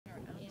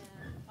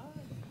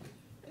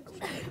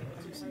I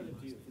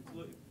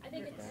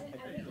think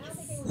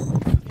it's.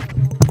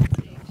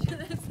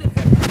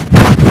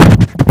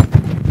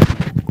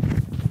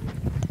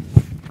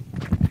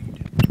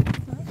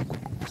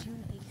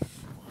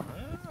 I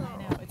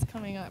know, it's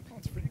coming up.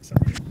 It's pretty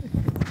exciting.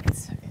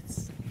 It's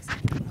crazy.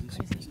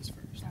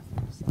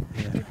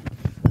 Yeah.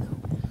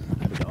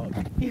 I have a dog.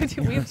 We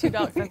have 2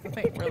 dogs, that's the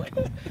thing. We're like,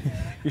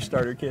 Your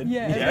starter kid?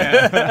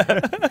 yeah.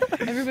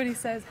 Everybody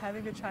says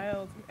having a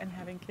child and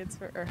having kids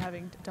or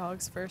having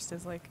dogs first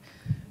is like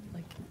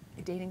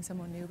dating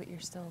someone new, but you're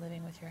still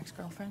living with your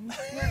ex-girlfriend.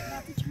 We're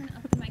about to turn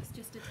up the mics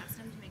just to test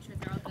them to make sure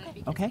they're all good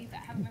because Okay. we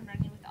haven't been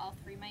running with all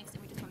 3 mics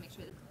and we just want to make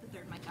sure that the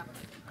 3rd mic got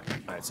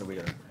working. All right, so we're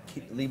going to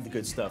leave the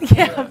good stuff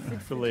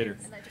for later.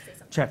 And then just say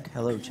something. Check.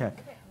 Hello,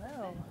 check.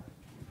 Hello.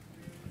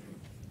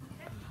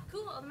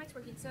 Cool, all the mics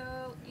working.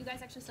 So you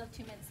guys actually still have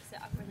 2 minutes to sit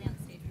awkwardly on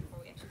the stage before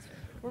we actually start.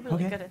 We're really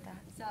Okay. good at that.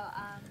 So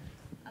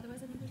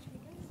otherwise I think we should be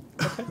good.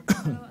 So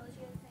I'll let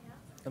you guys hang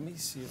out. Let me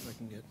see if I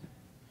can get...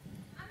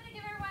 I'm going to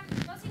give everyone,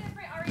 most of you guys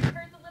probably already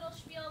heard the little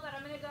spiel, but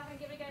I'm going to go ahead and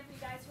give it again for you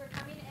guys who are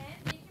coming in.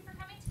 Thank you for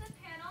coming to the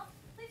panel.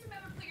 Please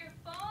remember to put your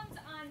phones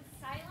on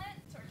silent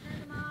or turn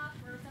them off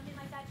or something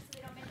like that just so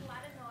they don't make a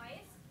lot of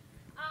noise.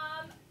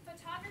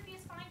 Photography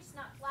is fine, just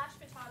not flash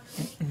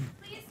photography.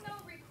 Please no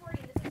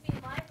recording. This is being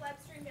live web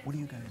streamed. What are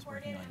you guys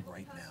working on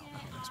right now?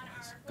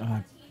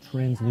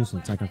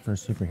 Translucent. It's like our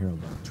first superhero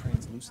book.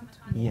 Translucent?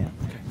 Yeah.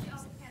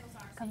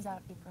 Comes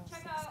out April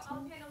Check out all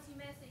 16th. panels you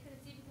missed that you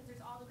couldn't see because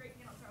there's all the great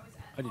panels are always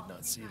at I did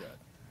not see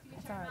that.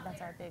 That's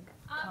our big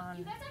con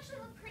you guys actually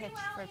look pretty pitch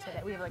well. for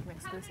today. We have like an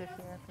exclusive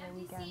here for the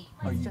weekend.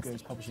 Are you Just-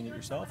 guys publishing it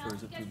yourself, or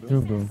is it through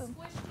Through Boom? Boom.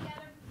 Squish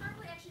together,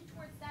 preferably actually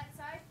towards that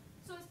side,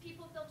 so as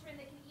people filter in,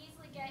 they can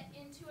easily get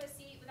into a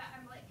seat without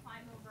having to like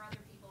climb over other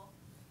people.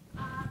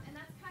 And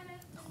that's kind of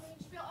the main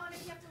spiel. Oh, and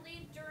if you have to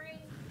leave during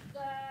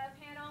the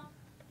panel,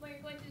 when you're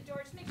going through the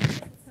door, just make sure it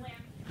doesn't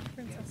slam.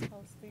 Princess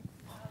fell asleep.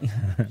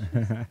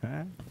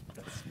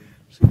 That's sweet.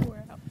 She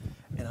wore out.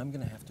 And I'm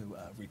going to have to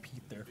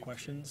repeat their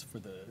questions for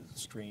the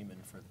stream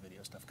and for the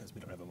video stuff because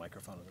we don't have a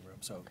microphone in the room.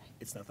 So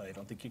it's not that I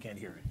don't think you can't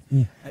hear it.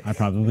 Yeah, I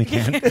probably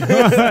can.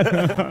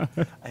 I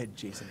had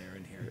Jason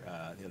Aaron here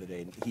the other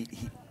day, and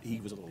he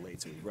was a little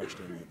late, so he rushed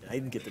in. I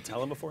didn't get to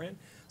tell him beforehand,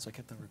 so I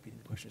kept on repeating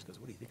the questions. He goes,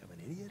 "What do you think? I'm an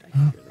idiot?" I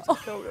can't hear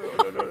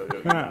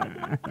this.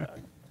 No.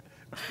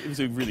 It was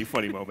a really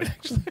funny moment,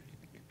 actually.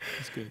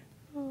 It's good.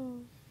 All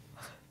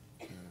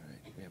right,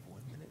 we have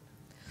 1 minute.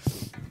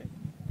 Okay.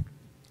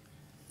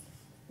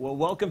 Well,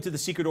 welcome to the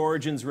Secret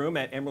Origins room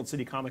at Emerald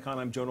City Comic Con.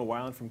 I'm Jonah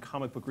Weiland from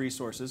Comic Book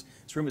Resources.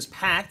 This room is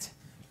packed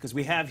because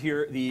we have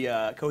here the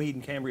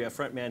Coheed Cambria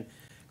frontman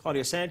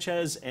Claudio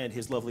Sanchez and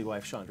his lovely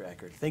wife Chandra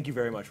Eckert. Thank you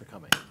very much for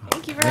coming.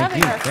 Thank you for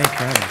having us. Thanks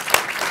for having us.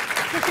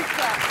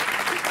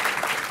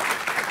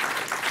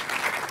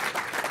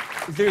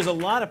 There's a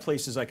lot of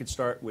places I could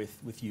start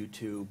with you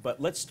two, but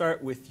let's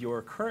start with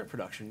your current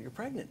production. You're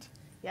pregnant.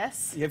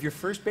 Yes. You have your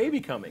first baby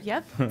coming.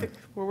 Yep.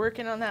 We're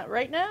working on that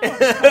right now.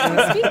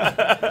 As we speak.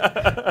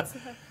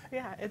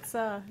 Yeah, it's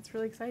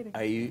really exciting.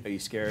 Are you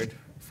scared,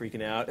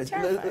 freaking out?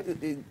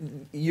 Terrified.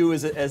 You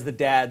as the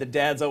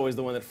dad's always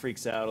the one that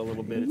freaks out a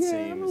little bit. It Yeah,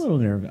 seems. I'm a little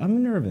nervous.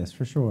 I'm nervous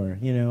for sure.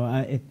 You know,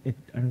 I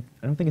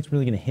don't think it's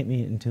really going to hit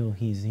me until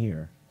he's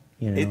here.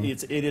 You know.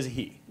 It is a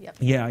he. Yep.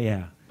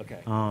 Yeah. Okay.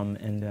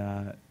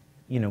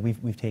 You know,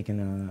 we've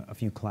taken a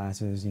few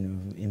classes. You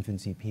know,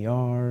 infancy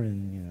PR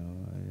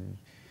and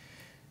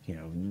you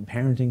know,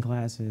 parenting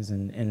classes,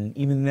 and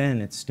even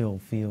then, it still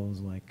feels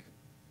like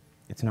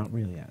it's not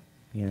real yet.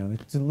 You know,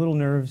 it's a little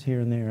nerves here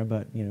and there,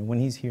 but you know, when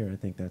he's here, I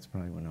think that's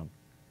probably when I'm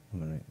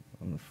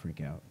gonna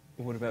freak out.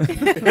 What about for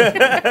you?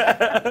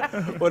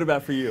 What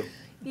about for you?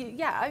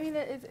 Yeah, I mean,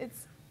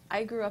 it's.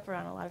 I grew up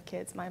around a lot of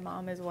kids. My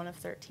mom is one of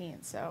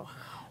 13, so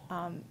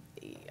I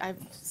have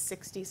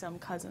 60-some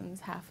cousins,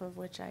 half of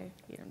which I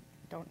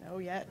don't know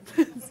yet.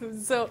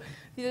 so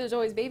there's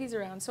always babies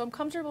around. So I'm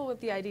comfortable with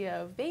the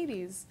idea of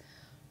babies,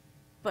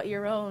 but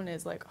your own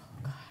is like, oh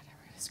God, are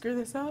we gonna screw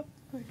this up?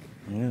 Like,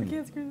 we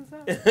can't screw this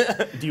up.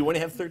 Do you want to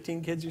have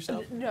 13 kids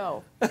yourself?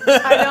 No,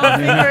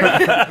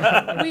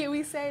 I don't think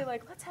we say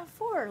like, let's have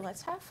 4,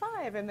 let's have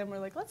 5, and then we're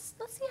like, let's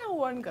see how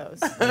one goes.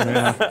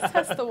 Let's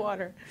test the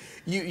water.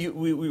 We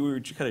were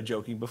kind of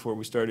joking before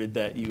we started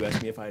that you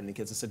asked me if I had any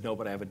kids. I said no,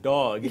 but I have a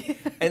dog.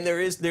 And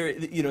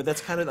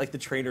that's kind of like the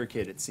trainer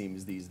kid, it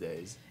seems, these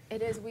days.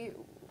 It is. We've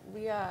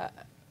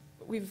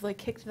like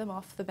kicked them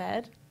off the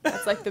bed.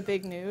 That's like the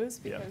big news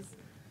because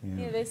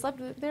they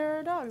slept with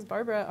their dogs.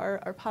 Barbara,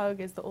 our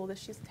pug, is the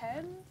oldest. She's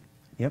 10.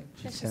 Yep.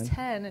 She's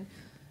 10, and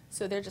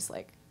so they're just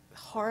like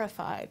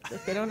horrified.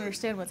 Like they don't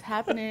understand what's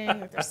happening.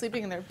 Like they're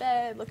sleeping in their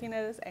bed, looking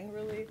at us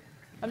angrily.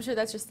 I'm sure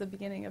that's just the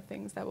beginning of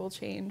things that will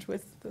change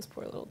with those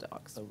poor little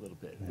dogs. A little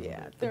bit.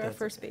 Yeah, they're our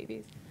first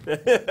babies.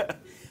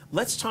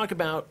 Let's talk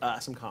about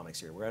some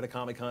comics here. We're at a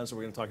Comic-Con, so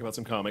we're going to talk about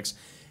some comics.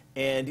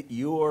 And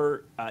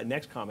your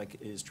next comic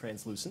is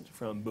Translucent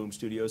from Boom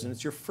Studios, and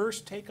it's your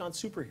first take on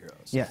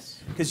superheroes.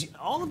 Yes. Because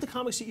all of the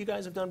comics that you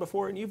guys have done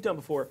before, and you've done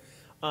before,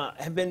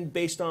 have been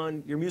based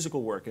on your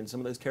musical work and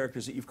some of those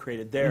characters that you've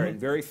created there in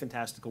very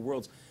fantastical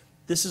worlds.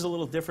 this is a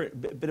little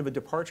different, bit of a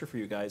departure for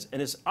you guys.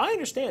 And as I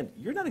understand,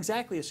 you're not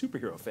exactly a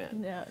superhero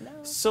fan. No.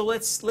 So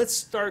let's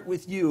start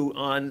with you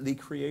on the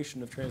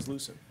creation of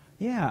Translucent.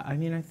 Yeah, I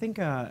mean, I think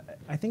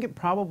it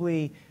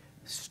probably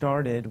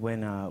started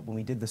when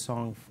we did the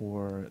song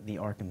for the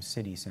Arkham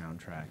City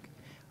soundtrack.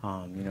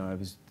 You know, I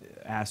was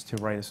asked to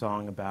write a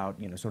song about,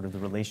 you know, sort of the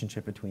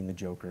relationship between the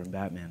Joker and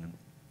Batman,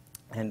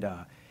 and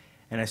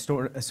I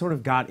sort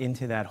of got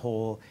into that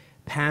whole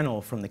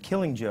panel from The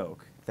Killing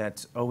Joke.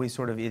 That's always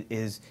sort of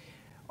is,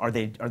 are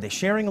they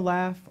sharing a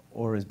laugh,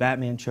 or is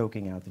Batman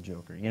choking out the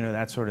Joker? You know,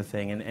 that sort of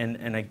thing.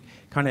 And I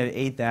kind of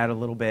ate that a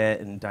little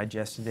bit and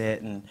digested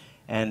it,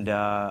 and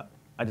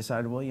I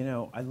decided, well, you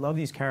know, I love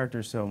these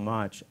characters so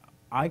much.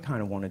 I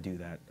kind of want to do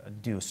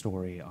that, do a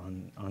story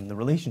on the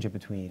relationship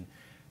between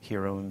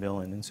hero and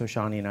villain. And so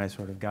Shawnee and I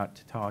sort of got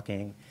to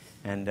talking,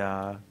 and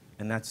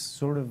that's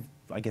sort of,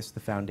 I guess, the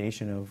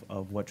foundation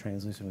of what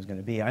Translucent was going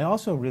to be. I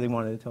also really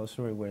wanted to tell a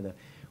story where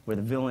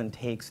the villain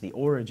takes the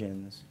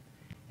origins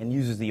and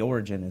uses the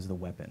origin as the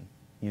weapon,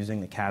 using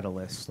the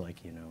catalysts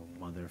like, you know,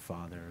 mother,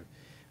 father,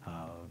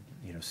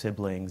 you know,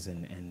 siblings,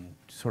 and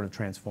sort of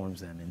transforms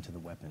them into the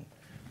weapon.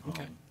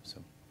 Okay. So.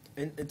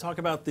 And talk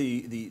about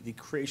the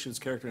creation of this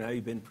character and how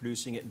you've been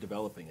producing it and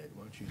developing it.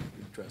 Why don't you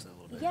address that a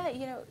little bit? Yeah,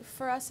 you know,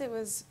 for us it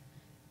was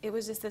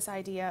just this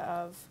idea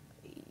of,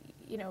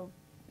 you know,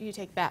 you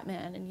take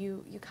Batman and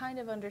you kind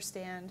of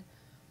understand,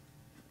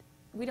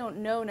 we don't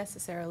know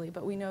necessarily,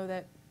 but we know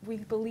that, we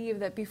believe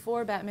that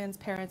before Batman's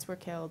parents were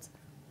killed,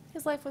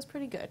 his life was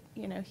pretty good.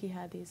 You know, he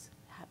had these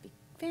happy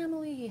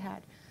family, he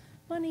had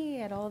money, he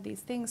had all of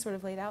these things sort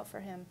of laid out for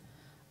him.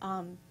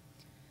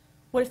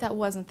 What if that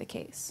wasn't the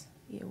case?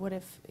 You know, what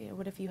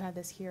if you had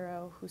this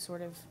hero who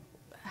sort of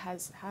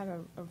has had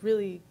a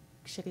really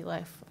shitty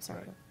life? Sorry,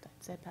 Right. I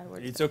said bad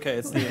words. It's okay.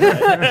 It's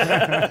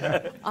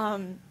the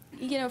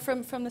You know,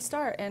 from the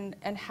start, and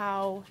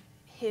how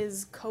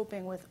his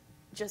coping with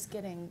just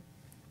getting,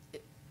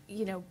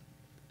 you know,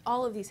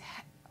 all of these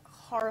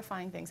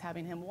horrifying things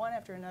happening to him, one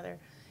after another,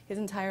 his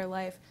entire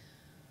life,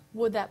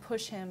 would that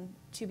push him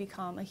to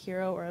become a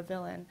hero or a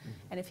villain? Mm-hmm.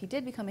 And if he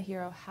did become a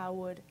hero, how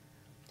would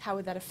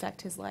that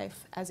affect his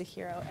life as a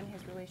hero and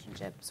his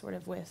relationship sort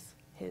of with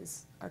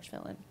his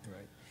arch-villain?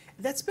 Right.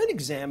 That's been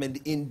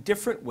examined in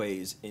different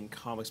ways in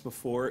comics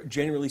before.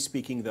 Generally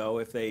speaking, though,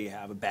 if they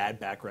have a bad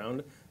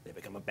background, they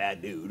become a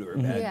bad dude or a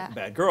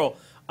bad girl.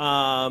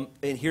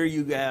 And here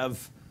you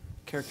have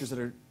characters that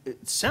are,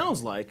 it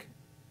sounds like,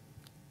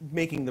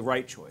 making the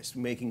right choice,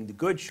 making the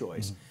good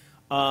choice.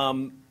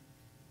 Mm-hmm.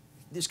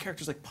 There's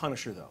characters like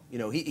Punisher, though. You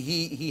know,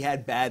 he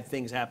had bad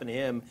things happen to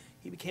him.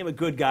 He became a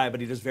good guy, but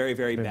he does very,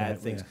 very bad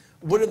things.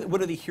 Yeah.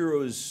 What are the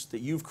heroes that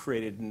you've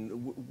created,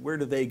 and where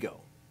do they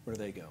go? Where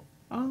do they go?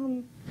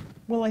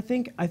 Well, I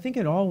think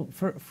it all,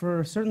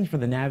 for certainly for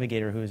the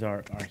Navigator, who's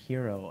our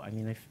hero. I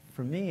mean,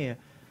 for me,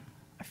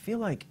 I feel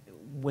like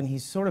when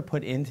he's sort of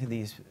put into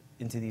these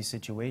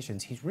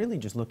situations, he's really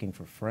just looking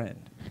for a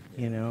friend,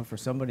 you know, for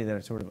somebody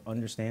that sort of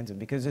understands him.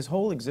 Because his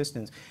whole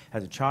existence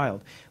as a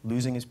child,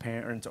 losing his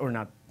parents, or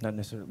not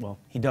necessarily, well,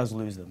 he does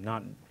lose them,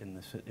 not in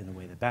the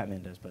way that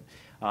Batman does, but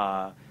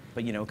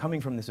you know, coming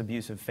from this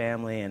abusive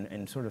family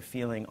and sort of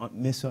feeling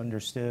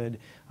misunderstood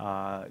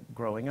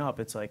growing up,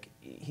 it's like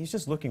he's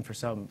just looking for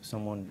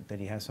someone that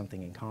he has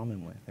something in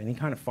common with, and he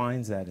kind of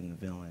finds that in the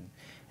villain,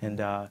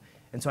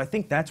 and so I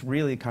think that's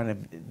really kind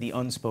of the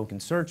unspoken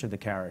search of the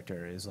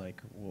character, is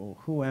like, well,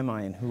 who am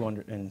I,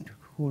 and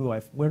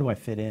where do I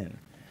fit in?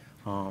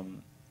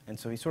 And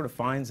so he sort of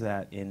finds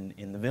that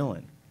in the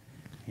villain,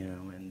 you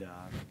know, and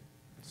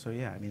so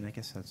yeah, I mean, I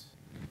guess that's.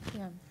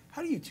 Yeah.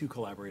 How do you two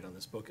collaborate on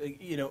this book?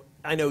 You know,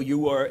 I know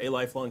you are a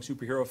lifelong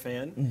superhero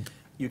fan. Mm.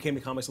 You came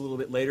to comics a little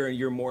bit later, and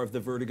you're more of the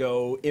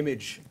Vertigo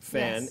Image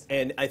fan. Yes.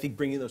 And I think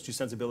bringing those two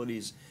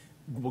sensibilities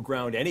will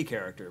ground any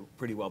character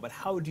pretty well. But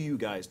how do you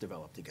guys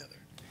develop together?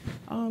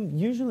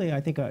 Usually,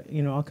 I think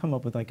you know, I'll come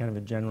up with like kind of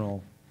a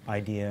general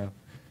idea,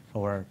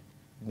 or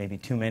maybe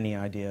too many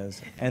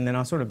ideas, and then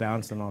I'll sort of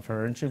bounce them off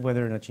her, and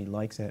whether or not she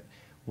likes it,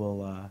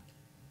 we'll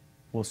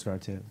start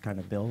to kind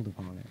of build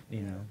upon it.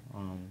 You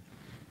know.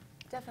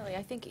 Definitely.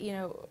 I think, you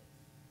know,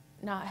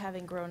 not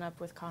having grown up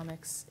with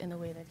comics in the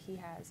way that he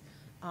has,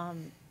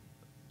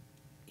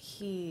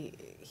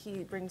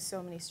 he brings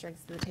so many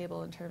strengths to the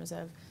table in terms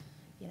of,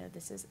 you know,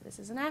 this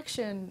is an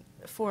action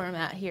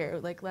format here.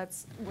 Like,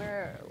 let's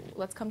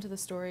come to the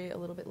story a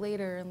little bit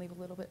later and leave a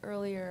little bit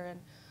earlier.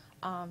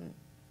 And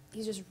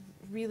he's just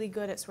really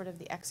good at sort of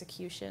the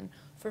execution.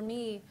 For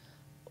me,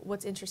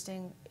 what's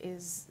interesting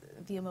is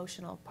the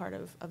emotional part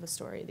of a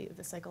story,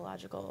 the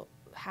psychological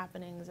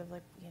happenings of,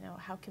 like, you know,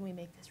 how can we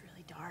make this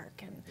really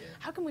dark, and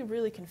how can we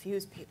really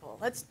confuse people?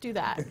 Let's do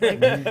that.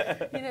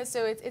 Like, you know,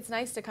 so it's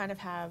nice to kind of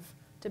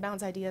to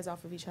bounce ideas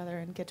off of each other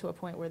and get to a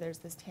point where there's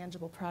this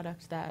tangible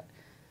product that,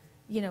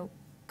 you know,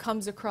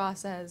 comes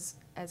across as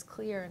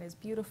clear and as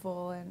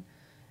beautiful, and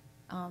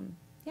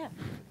yeah.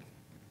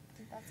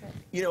 That's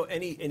it. You know,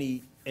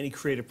 any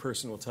creative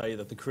person will tell you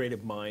that the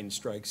creative mind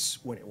strikes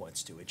when it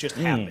wants to. It just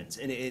happens,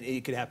 and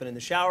it could happen in the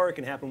shower. It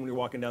can happen when you're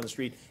walking down the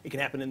street. It can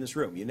happen in this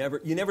room. You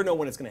never know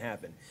when it's going to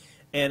happen.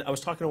 And I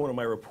was talking to one of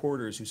my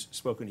reporters who's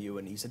spoken to you,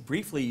 and he said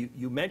briefly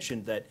you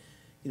mentioned that,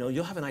 you know,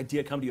 you'll have an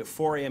idea come to you at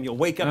 4 a.m. You'll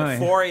wake up at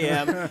 4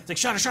 a.m. It's like,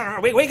 shut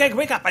up,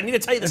 wake up! I need to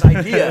tell you this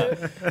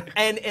idea.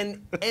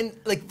 and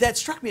like that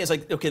struck me as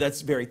like, okay,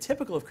 that's very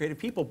typical of creative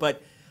people.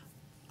 But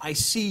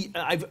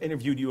I've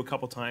interviewed you a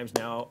couple times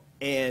now,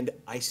 and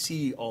I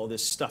see all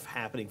this stuff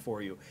happening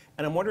for you.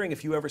 And I'm wondering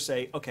if you ever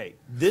say, okay,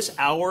 this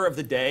hour of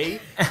the day,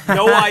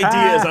 no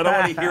ideas. I don't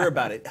want to hear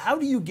about it. How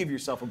do you give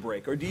yourself a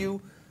break, or do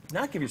you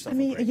not give yourself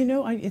a break? You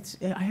know,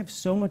 I have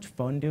so much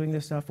fun doing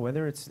this stuff,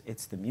 whether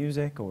it's the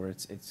music or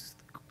it's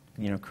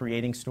you know,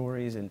 creating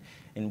stories in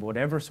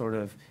whatever sort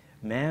of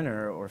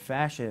manner or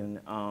fashion.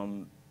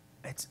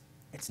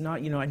 It's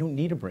not, you know, I don't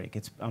need a break.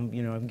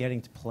 You know, I'm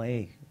getting to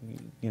play,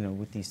 you know,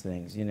 with these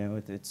things. You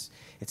know,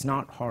 it's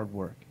not hard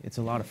work. It's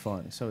a lot of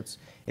fun. So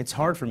it's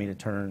hard for me to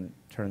turn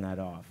that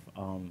off.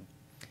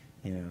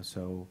 You know,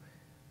 so.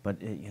 But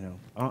you know,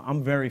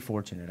 I'm very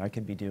fortunate. I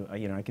could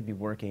be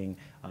working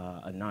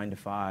a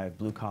 9-to-5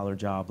 blue-collar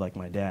job like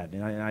my dad,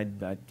 and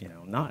I you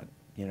know, not.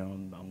 You know,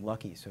 I'm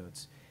lucky. So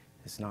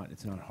it's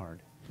not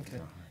hard.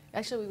 Okay.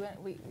 Actually,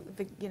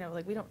 you know,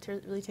 like we don't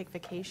really take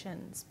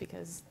vacations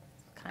because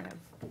kind of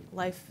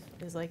life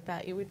is like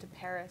that. You went to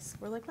Paris.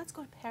 We're like, let's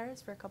go to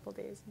Paris for a couple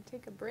days and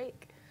take a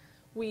break.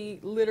 We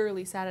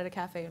literally sat at a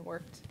cafe and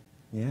worked.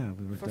 Yeah,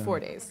 we were for done. 4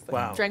 days. Like,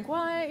 Wow. Drank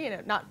wine, you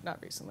know, not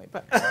recently,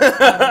 but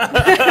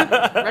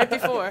right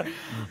before.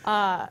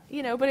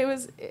 You know,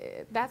 but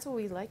that's what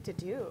we like to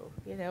do,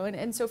 you know.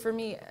 And so for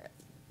me,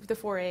 the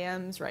 4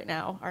 a.m.s right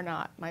now are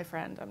not my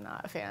friend. I'm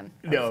not a fan.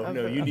 No,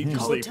 you need to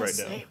sleep right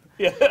now.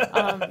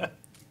 Yeah.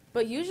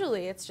 But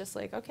usually it's just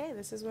like, okay,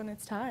 this is when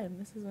it's time.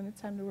 This is when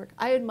it's time to work.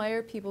 I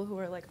admire people who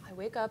are like, I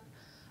wake up,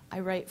 I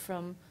write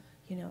from,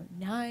 you know,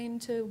 9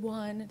 to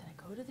 1, then I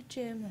go to the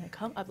gym, then I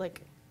come up.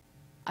 Like,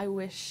 I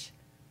wish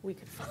we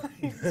could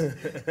find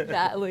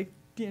that, like,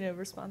 you know,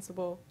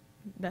 responsible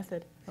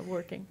method of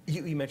working.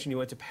 You mentioned you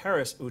went to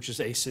Paris, which is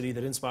a city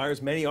that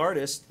inspires many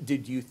artists.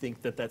 Did you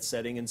think that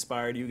setting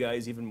inspired you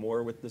guys even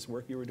more with this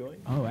work you were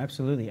doing? Oh,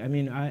 absolutely. I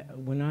mean,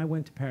 when I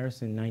went to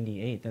Paris in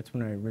 '98, that's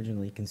when I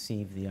originally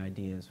conceived the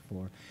ideas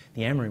for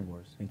the Amory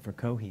Wars and for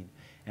Coheed.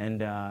 And,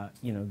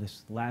 you know,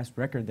 this last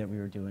record that we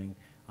were doing,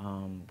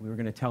 we were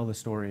going to tell the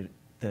story,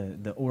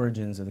 the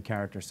origins of the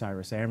character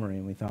Cyrus Amory,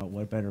 and we thought,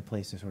 what better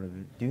place to sort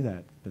of do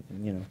that, but,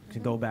 you know, to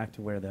go back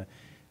to where the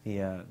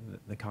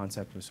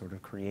concept was sort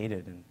of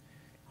created. And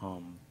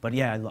but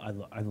yeah,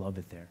 I love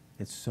it there.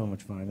 It's so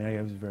much fun. I mean,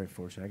 I was very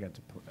fortunate. I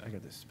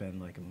got to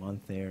spend like a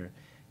month there,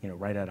 you know,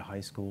 right out of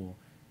high school,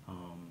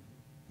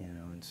 you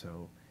know, and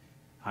so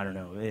I don't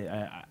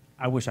know.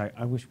 I wish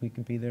we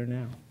could be there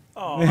now.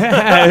 Oh,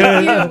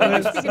 I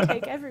wish we could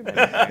take everybody.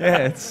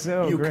 Yeah, it's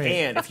so you great.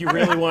 can if you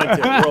really want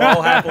to. We'll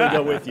all happily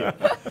go with you.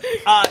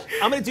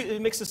 I'm going to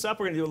mix this up.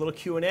 We're going to do a little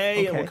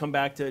Q&A, and we'll come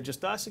back to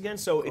just us again.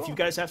 So if you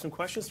guys have some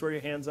questions, throw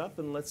your hands up,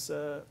 and let's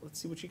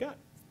see what you got.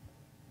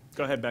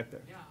 Go ahead back there.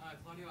 Yeah,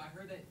 Claudio, I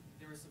heard that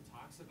there was some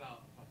talks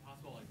about a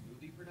possible like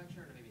movie production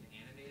or maybe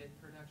an animated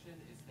production.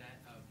 Is that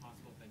a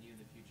possible venue in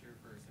the future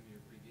for some of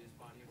your previous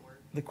body of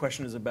work? The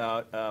question is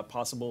about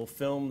possible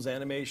films,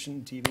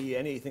 animation, TV,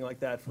 anything like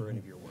that for any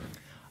of your work.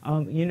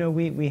 You know,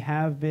 we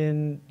have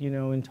been, you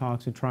know, in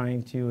talks of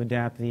trying to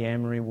adapt the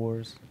Amory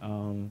Wars,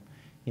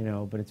 you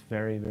know, but it's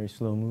very, very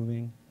slow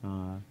moving.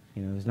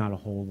 You know, there's not a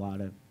whole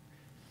lot of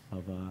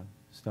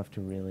stuff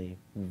to really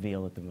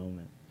reveal at the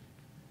moment,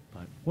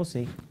 but we'll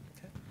see.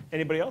 Okay.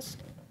 Anybody else?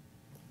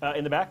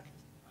 In the back?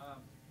 I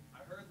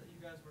heard that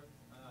you guys were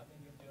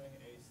thinking of doing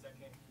a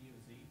second Key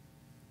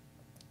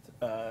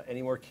of Z.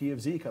 Any more Key of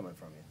Z coming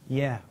from you?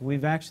 Yeah,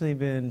 we've actually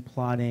been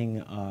plotting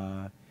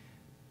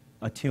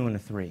a 2 and a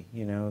 3.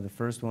 You know, the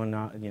first one,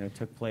 you know,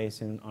 took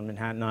place on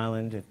Manhattan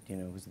Island. You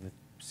know, it was the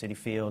Citi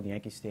Field,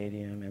 Yankee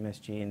Stadium,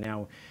 MSG, and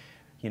now,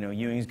 you know,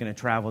 Ewing's going to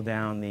travel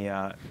down the.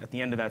 At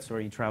the end of that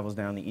story, he travels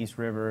down the East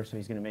River, so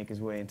he's going to make his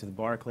way into the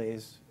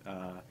Barclays.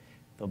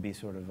 There'll be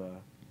sort of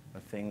a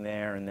thing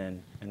there, and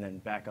then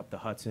back up the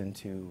Hudson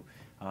to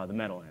the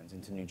Meadowlands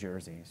into New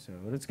Jersey. So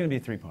it's going to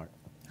be a 3-part.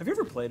 Have you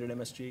ever played at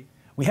MSG?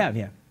 We have,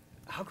 yeah.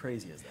 How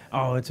crazy is that?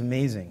 Oh, it's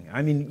amazing.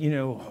 I mean, you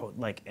know,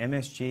 like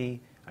MSG.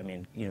 I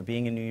mean, you know,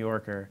 being a New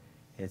Yorker,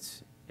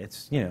 it's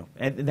you know,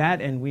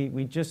 and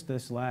we just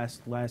this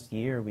last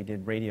year we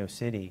did Radio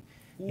City.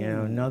 You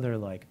know, another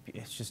like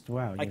it's just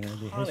wow. You know,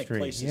 the Iconic history.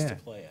 places to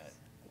play at.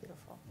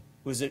 Beautiful.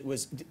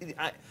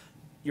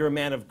 You're a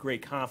man of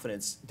great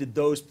confidence. Did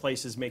those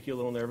places make you a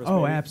little nervous?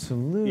 Oh, maybe?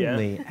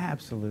 absolutely, Yeah?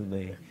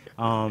 absolutely.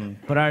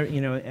 But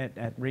you know,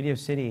 at Radio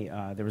City,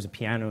 there was a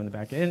piano in the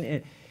back,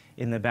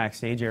 in the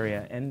backstage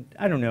area, and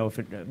I don't know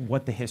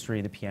what the history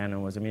of the piano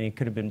was. I mean, it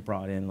could have been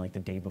brought in like the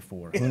day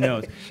before. Who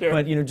knows? Sure.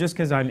 But you know, just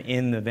because I'm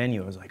in the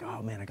venue, I was like,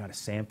 oh man, I got to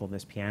sample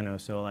this piano.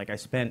 So like, I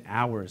spent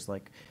hours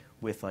like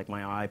with like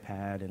my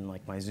iPad and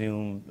like my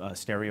Zoom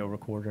stereo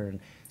recorder and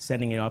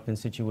setting it up in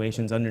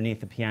situations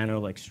underneath the piano,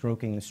 like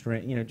stroking the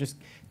string, you know, just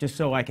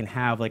so I can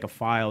have like a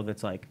file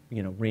that's like,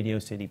 you know, Radio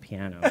City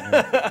piano.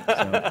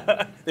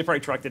 So. They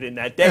probably trucked it in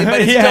that day,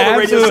 but it's Yeah, still a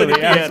Radio City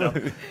absolutely, piano.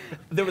 absolutely.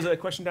 There was a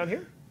question down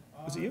here.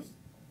 Was it you?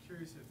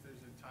 Curious if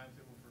there's a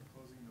timetable for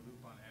closing the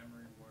loop on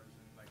Amory Wars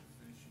and like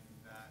finishing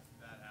that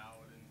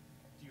out, and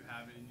do you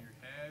have it in your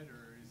head,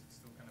 or is it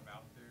still kind of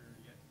out there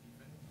yet to be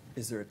finished?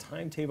 Is there a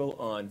timetable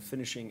on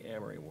finishing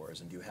Amory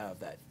Wars, and do you have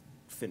that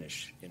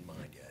finish in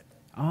mind yet?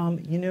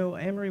 You know,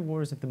 Amory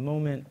Wars at the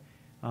moment,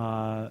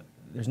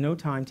 there's no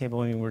timetable.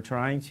 I mean, we're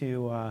trying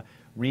to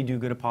redo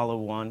Good Apollo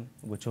 1,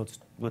 which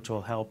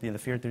will help. You know, the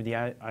Fear Through the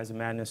Eyes of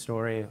Madness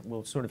story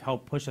will sort of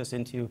help push us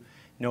into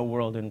No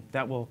World, and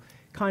that will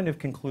kind of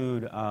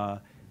conclude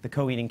the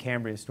Coheed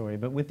Cambria story.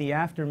 But with the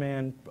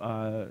Afterman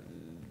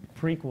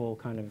prequel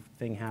kind of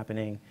thing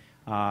happening,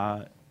 you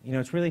know,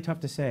 it's really tough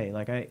to say.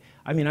 Like,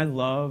 I mean, I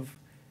love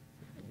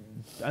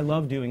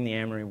doing the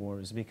Amory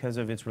Wars because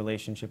of its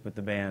relationship with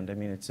the band. I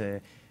mean,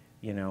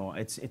 you know,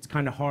 it's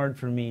kind of hard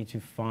for me to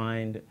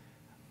find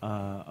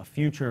a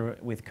future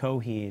with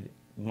Coheed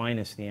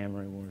minus the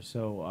Amory Wars.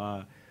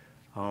 So,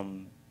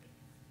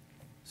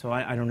 so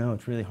I don't know.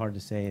 It's really hard to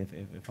say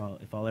if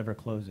I'll ever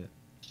close it.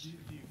 Do you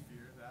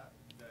fear that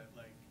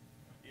like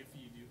if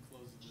you do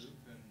close the loop,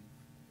 then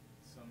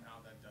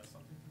somehow that does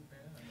something to the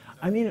band?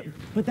 I mean,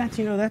 but that's,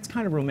 you know, that's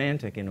kind of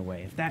romantic in a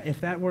way. If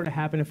that were to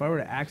happen, if I were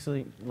to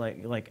actually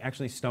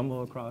actually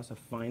stumble across a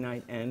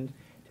finite end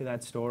to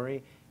that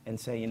story and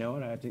say, you know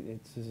what,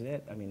 this is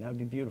it. I mean, that would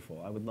be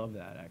beautiful. I would love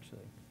that,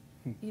 actually.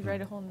 You'd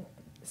write a whole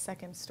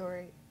second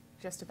story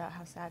just about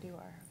how sad you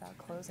are about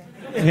closing.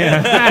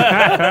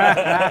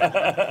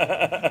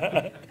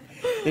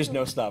 There's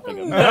no stopping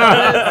him.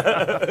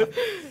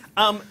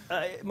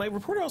 My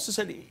reporter also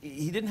said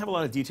he didn't have a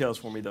lot of details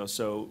for me, though,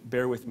 so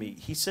bear with me.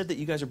 He said that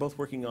you guys are both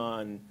working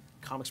on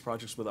comics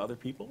projects with other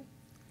people?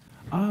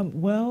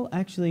 Well,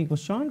 actually,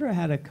 Chandra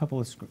had a couple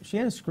of she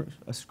had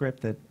a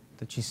script that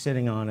she's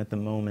sitting on at the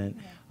moment.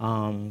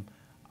 Yeah.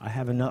 I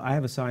have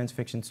a science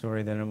fiction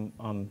story that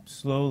I'm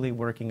slowly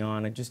working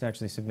on. I just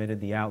actually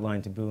submitted the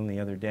outline to Boom the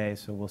other day,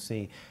 so we'll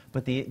see.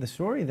 But the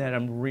story that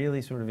I'm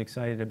really sort of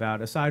excited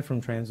about, aside from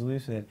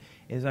Translucid,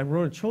 is I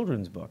wrote a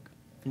children's book.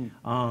 You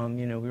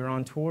know, we were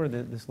on tour,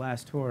 this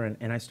last tour,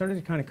 and I started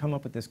to kind of come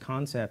up with this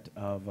concept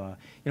of, you know,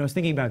 I was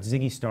thinking about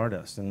Ziggy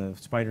Stardust and the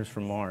Spiders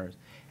from Mars,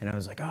 and I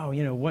was like, oh,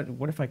 you know,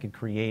 what if I could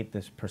create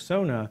this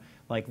persona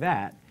like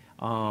that?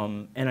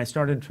 And I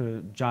started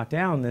to jot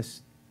down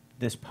this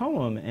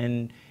poem,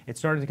 and it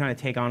started to kind of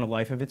take on a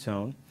life of its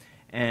own.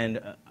 And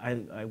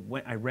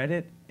I read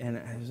it, and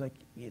I was like,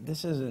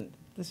 this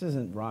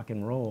isn't rock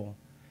and roll.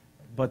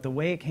 But the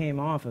way it came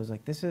off, I was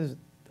like, this is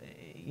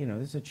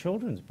a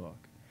children's book.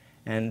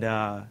 And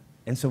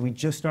so we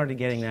just started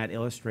getting that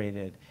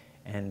illustrated,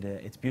 and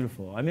it's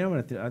beautiful. I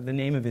mean, the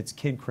name of it's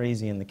Kid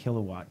Crazy and the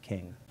Kilowatt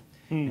King.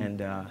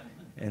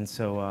 And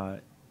so,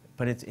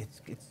 but it's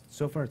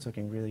so far it's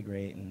looking really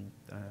great, and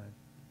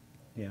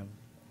yeah.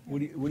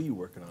 What are you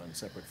working on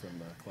separate from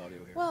Claudio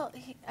here? Well,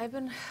 I've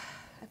been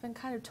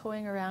kind of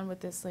toying around with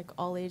this like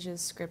all ages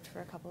script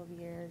for a couple of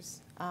years,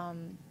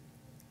 and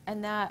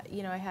that,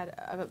 you know, I had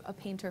a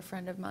painter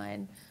friend of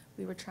mine.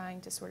 We were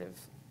trying to sort of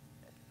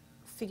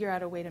figure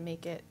out a way to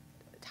make it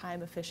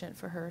time efficient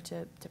for her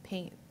to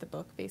paint the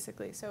book,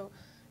 basically. So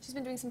she's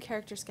been doing some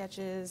character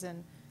sketches,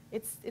 and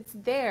it's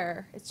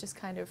there. It's just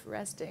kind of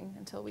resting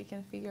until we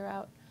can figure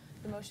out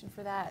the motion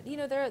for that. You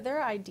know, there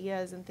are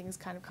ideas and things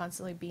kind of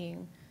constantly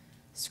being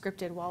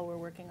scripted while we're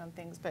working on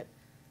things, but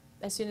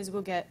as soon as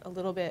we'll get a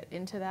little bit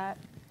into that,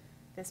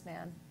 this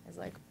man is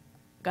like,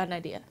 got an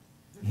idea.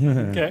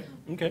 Okay.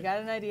 Got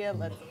an idea.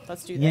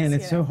 Let's do this. Yeah, and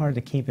it's so hard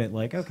to keep it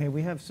like, okay,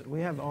 we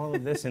have all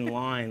of this in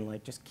line.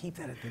 Like, just keep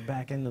that at the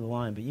back end of the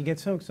line. But you get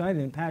so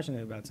excited and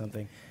passionate about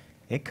something,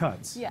 it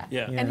cuts. Yeah.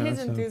 Yeah. And his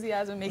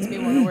enthusiasm makes me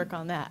want to work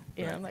on that.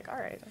 You know, I'm like, all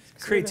right.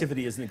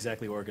 Creativity isn't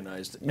exactly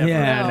organized ever.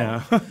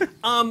 Yeah, I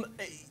know.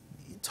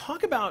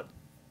 Talk about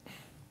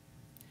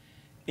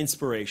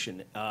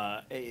inspiration.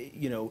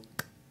 You know,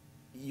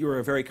 you're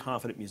a very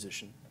confident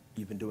musician.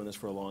 You've been doing this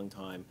for a long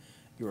time.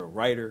 You're a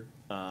writer.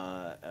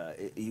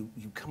 You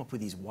come up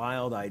with these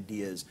wild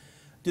ideas.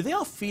 Do they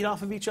all feed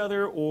off of each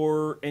other,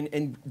 or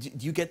and do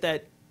you get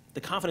that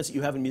the confidence that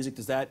you have in music?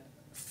 Does that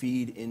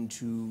feed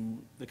into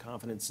the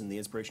confidence and the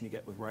inspiration you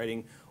get with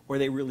writing, or are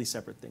they really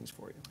separate things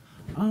for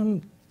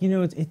you? You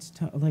know, it's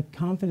like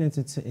confidence.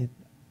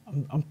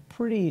 I'm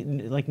pretty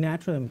like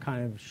naturally. I'm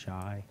kind of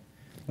shy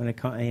when it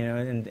comes. You know,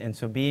 and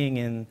so being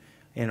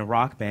in a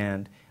rock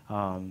band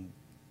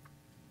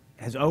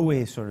has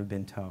always sort of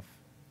been tough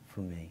for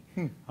me.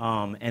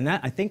 And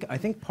that I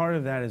think part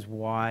of that is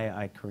why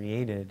I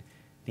created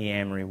the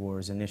Amory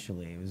Wars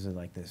initially. It was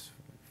like this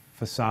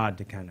facade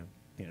to kind of,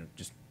 you know,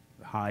 just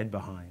hide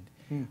behind.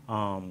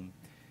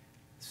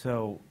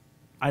 So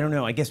I don't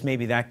know. I guess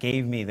maybe that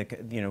gave me the,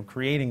 you know,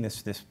 creating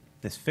this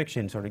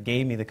fiction sort of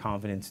gave me the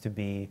confidence to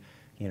be,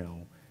 you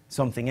know,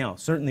 something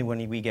else. Certainly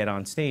when we get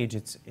on stage,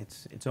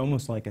 it's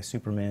almost like a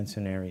Superman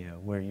scenario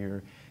where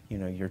you're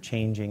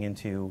changing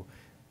into,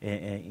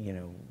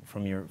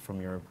 from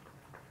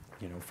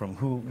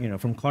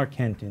Clark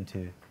Kent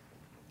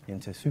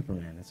into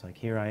Superman. It's like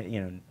here I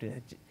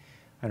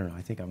don't know.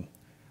 I think I'm.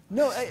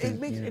 No,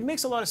 it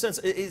makes a lot of sense.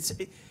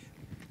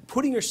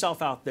 Putting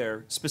yourself out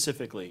there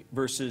specifically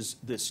versus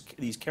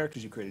these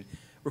characters you created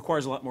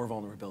requires a lot more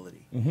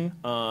vulnerability.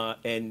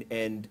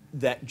 And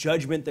that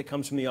judgment that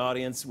comes from the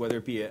audience, whether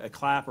it be a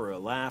clap or a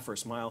laugh or a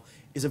smile,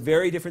 is a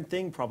very different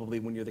thing probably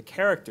when you're the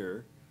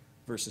character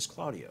versus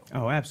Claudio.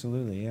 Oh,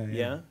 absolutely.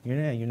 Yeah.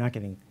 You're not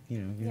getting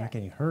not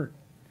getting hurt.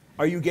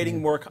 Are you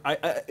getting more?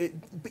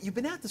 But you've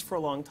been at this for a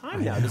long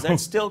time now. Does that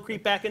still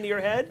creep back into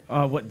your head?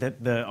 What that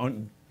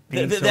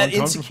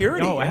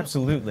insecurity? Oh,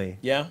 absolutely.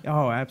 Yeah.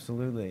 Oh,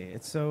 absolutely.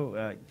 It's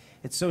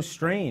so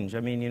strange. I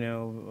mean, I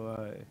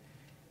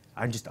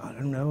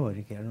don't know. I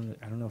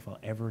don't know if I'll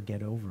ever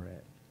get over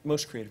it.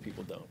 Most creative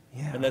people don't.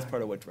 Yeah. And that's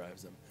part of what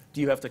drives them.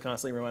 Do you have to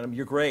constantly remind them,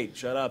 "You're great.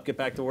 Shut up. Get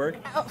back to work"?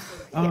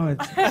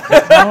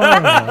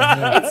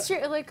 It's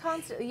true, like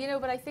constantly,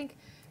 but I think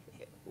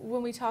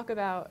when we talk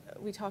about,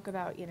 what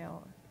are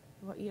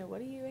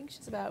you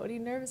anxious about? What are you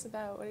nervous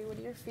about? What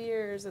are your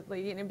fears?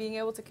 Like, being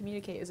able to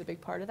communicate is a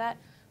big part of that.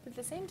 But at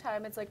the same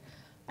time, it's like,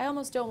 I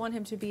almost don't want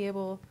him to be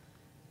able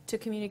to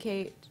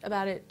communicate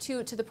about it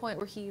to the point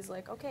where he's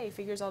like, okay,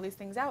 figures all these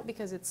things out,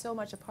 because it's so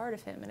much a part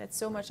of him, and it's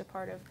so much a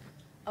part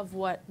of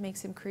what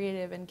makes him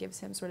creative and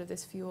gives him sort of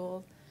this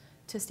fuel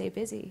to stay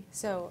busy.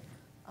 So,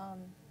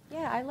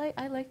 yeah, I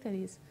like that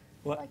he's.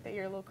 What? I like that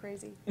you're a little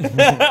crazy.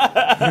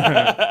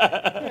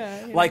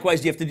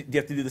 Likewise, do you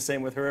have to do the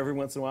same with her every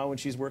once in a while when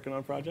she's working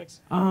on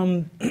projects?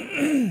 No.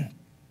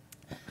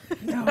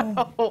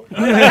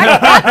 I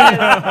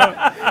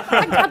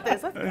got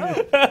this. Let's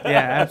go.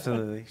 Yeah,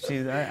 absolutely.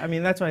 I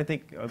mean, that's what I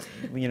think,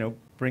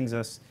 brings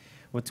us.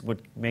 What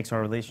makes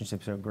our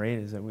relationship so great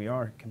is that we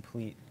are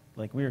complete.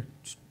 Like we're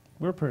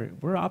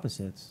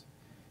opposites.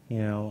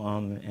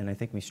 And I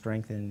think we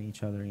strengthen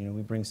each other.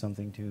 We bring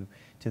something to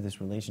this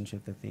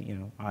relationship that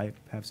I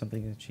have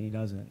something that she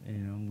doesn't.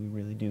 We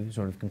really do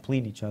sort of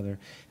complete each other.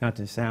 Not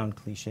to sound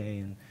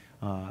cliche,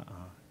 but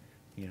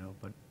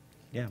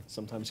yeah.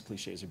 Sometimes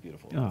cliches are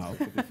beautiful. Oh.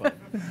 It'll be fun.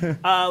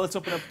 Let's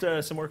open up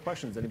to some more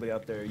questions. Anybody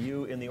out there?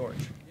 You in the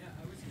orange. Yeah,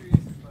 I was curious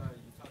if you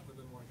talked a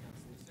little bit more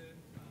translucid.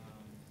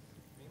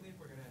 Mainly if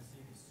we're going to see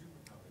these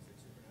superpowers, like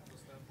supernatural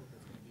stuff, or if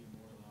it's going to be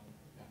more along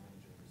Batman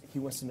and Joker. He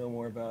wants to know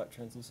more about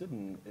translucid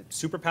and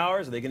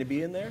superpowers. Are they going to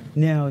be in there?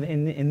 No,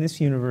 in this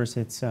universe,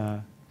 it's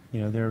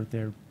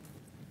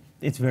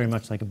it's very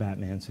much like a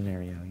Batman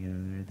scenario.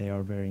 They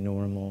are very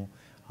normal.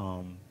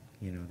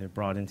 They're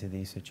brought into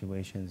these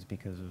situations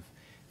because of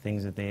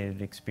things that they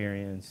had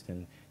experienced,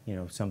 and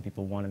some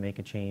people want to make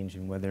a change,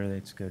 and whether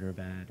it's good or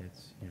bad,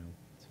 it's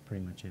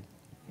pretty much it.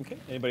 Okay.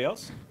 Anybody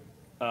else?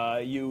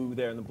 You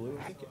there in the blue?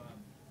 I think. If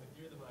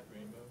you're the Black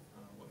Rainbow,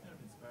 what kind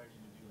of inspired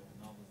you to do like a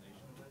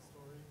novelization of that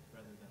story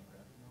rather than a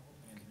graphic novel?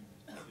 And do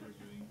you consider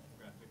doing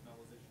graphic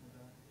novelization of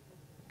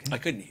that? I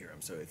couldn't hear him,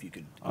 so if you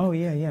could. Oh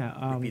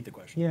yeah. Repeat the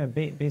question. Yeah,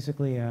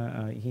 basically,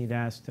 he'd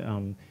asked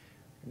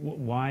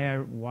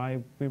why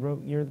we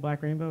wrote "You're the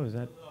Black Rainbow." Is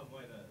that?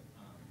 Why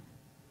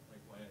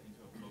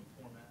into a book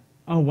format?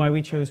 Oh, why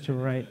we chose to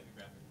write.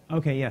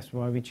 Okay, yes,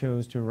 why we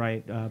chose to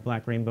write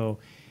Black Rainbow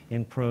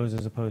in prose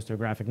as opposed to a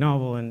graphic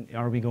novel, and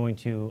are we going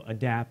to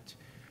adapt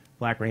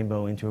Black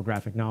Rainbow into a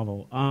graphic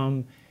novel?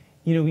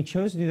 We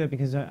chose to do that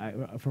because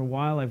for a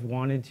while I've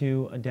wanted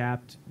to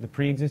adapt the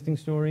pre-existing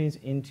stories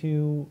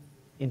into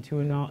a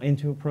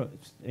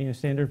prose,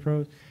 standard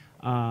prose,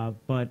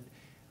 but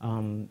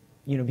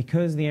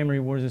because the Amory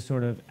Wars is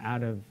sort of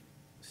out of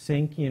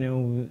sync,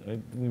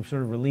 we've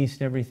sort of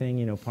released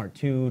everything, part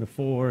 2 to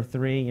 4,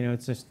 3,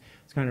 it's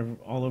kind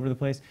of all over the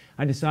place.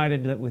 I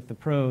decided that with the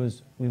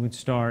prose, we would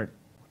start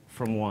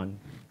from 1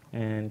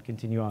 and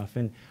continue off.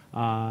 And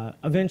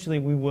eventually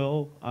we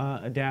will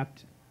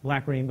adapt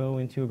Black Rainbow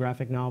into a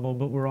graphic novel,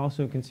 but we're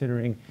also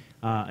considering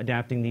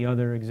adapting the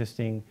other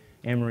existing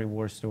Amory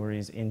Wars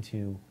stories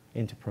into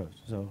prose.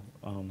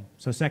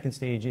 So second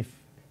stage, if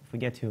we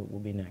get to it, will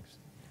be next.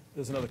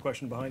 There's another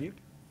question behind you.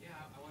 Yeah,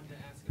 I wanted to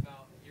ask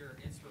about your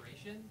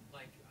inspiration.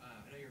 Like,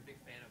 I know you're a big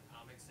fan of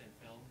comics and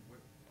film.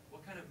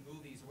 What kind of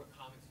movies or what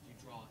comics did you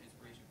draw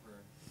inspiration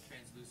for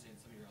Translucent,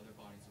 some of your other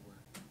bodies of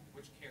work?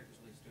 Which characters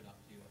really stood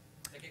out to you?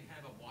 It's like kind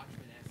of a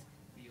Watchmen-esque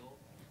feel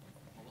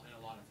in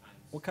a lot of times.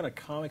 What kind of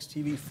comics,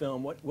 TV,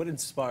 film? What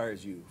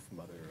inspires you from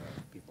other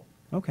people?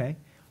 Okay.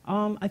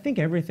 I think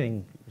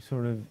everything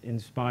sort of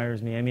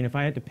inspires me. I mean, if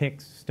I had to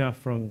pick stuff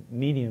from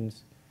media.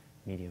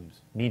 I'm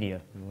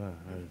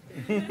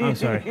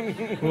sorry.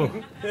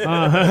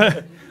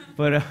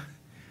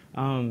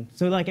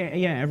 So like,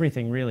 yeah,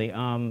 everything really.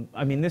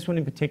 I mean, this one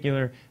in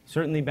particular,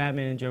 certainly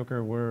Batman and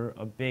Joker were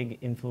a big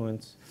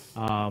influence.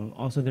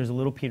 Also, there's a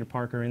little Peter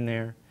Parker in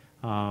there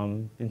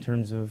in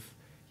terms of,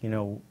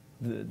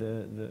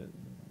 the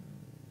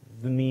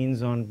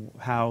means on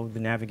how the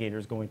Navigator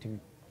is going to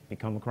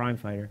become a crime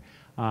fighter.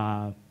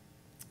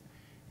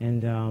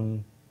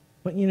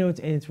 but you know,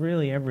 it's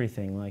really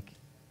everything. Like,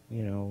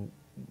 you know,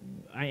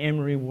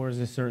 Amory Wars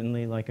is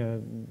certainly like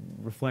a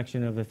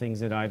reflection of the things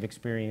that I've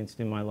experienced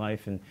in my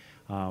life, and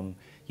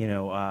you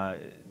know,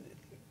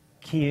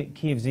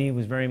 Key of Z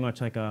was very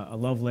much like a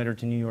love letter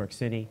to New York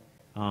City.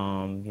 You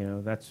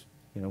know, that's,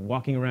 you know,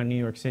 walking around New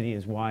York City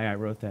is why I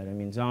wrote that. I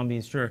mean,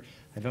 zombies, sure,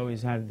 I've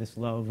always had this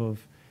love of,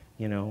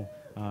 you know,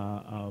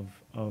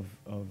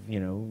 you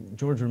know,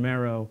 George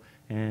Romero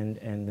and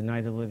The Night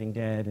of the Living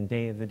Dead and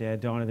Day of the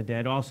Dead, Dawn of the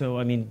Dead. Also,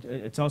 I mean,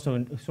 it's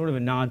also sort of a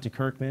nod to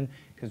Kirkman,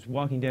 because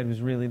Walking Dead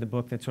was really the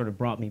book that sort of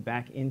brought me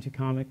back into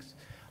comics.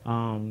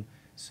 You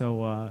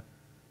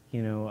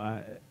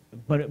know,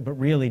 but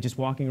really, just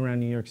walking around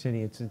New York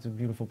City, it's a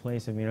beautiful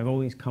place. I mean, I've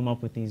always come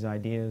up with these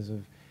ideas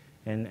of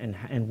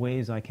and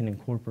ways I can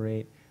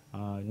incorporate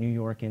New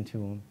York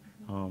into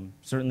them.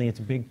 Certainly, it's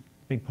a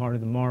big part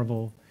of the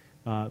Marvel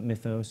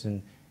mythos,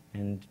 and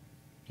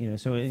you know,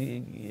 so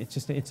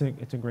it's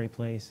a great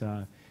place.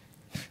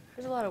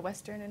 There's a lot of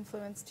Western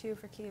influence too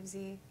for Key of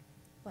Z.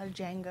 A lot of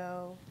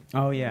Django.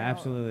 Oh yeah,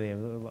 absolutely.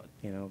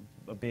 You know,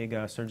 a big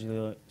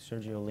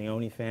Sergio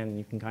Leone fan, and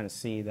you can kind of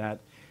see that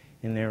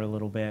in there a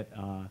little bit.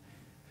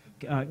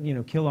 You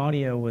know, Kill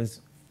Audio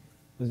was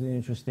an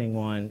interesting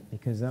one,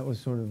 because that was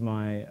sort of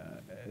my,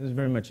 it was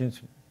very much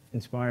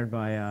inspired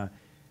by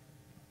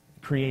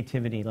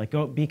creativity, like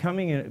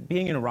being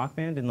in a rock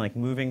band and like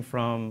moving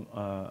from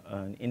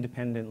an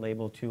independent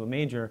label to a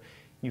major.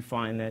 You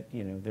find that,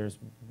 you know, there's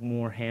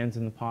more hands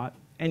in the pot,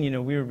 and you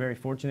know, we were very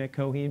fortunate at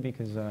Coheed,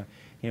 because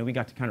you know, we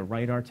got to kind of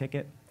write our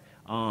ticket,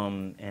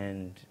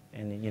 and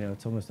you know,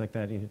 it's almost like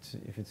that,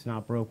 if it's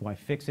not broke, why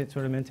fix it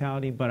sort of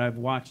mentality. But I've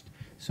watched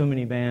so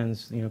many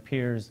bands, you know,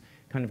 peers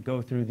kind of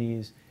go through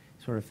these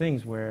sort of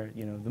things where,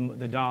 you know,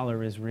 the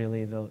dollar is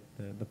really the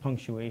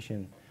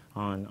punctuation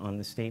on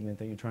the statement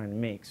that you're trying to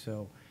make.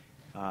 So,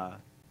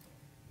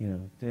 you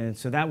know, and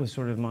so that was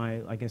sort of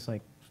my, I guess,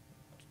 like,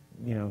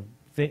 you know,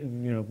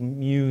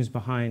 muse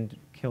behind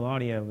Kill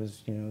Audio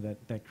was, you know,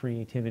 that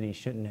creativity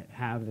shouldn't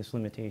have this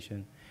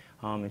limitation.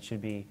 It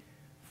should be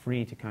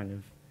free to kind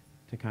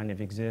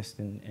of exist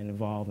and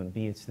evolve and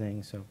be its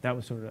thing. So that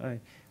was sort of,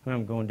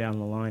 I'm going down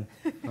the line,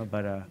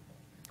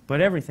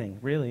 but everything,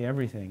 really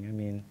everything. I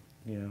mean,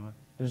 you know,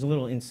 there's a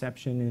little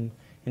Inception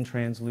in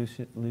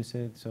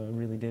Translucid, so I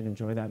really did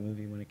enjoy that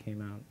movie when it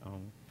came out.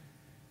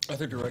 Are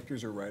there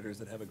directors or writers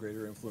that have a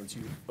greater influence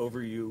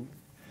over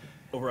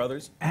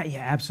others?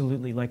 Yeah,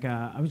 absolutely. Like,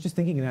 I was just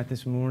thinking of that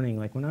this morning.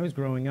 Like, when I was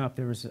growing up,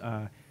 there was,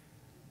 I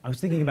was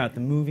thinking about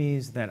the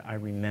movies that I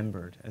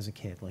remembered as a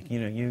kid. Like,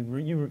 you know,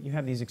 you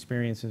have these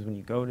experiences when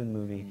you go to the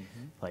movie.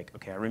 Mm-hmm. Like,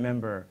 okay, I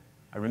remember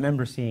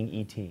seeing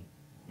E.T.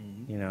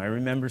 Mm-hmm. You know, I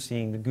remember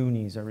seeing The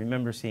Goonies. I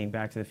remember seeing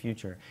Back to the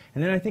Future.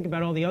 And then I think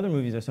about all the other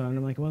movies I saw, and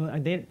I'm like, well,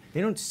 they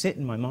don't sit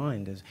in my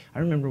mind. I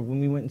remember when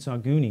we went and saw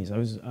Goonies. I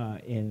was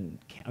in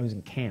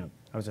camp.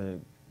 I was a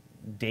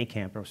day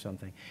camp or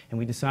something, and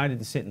we decided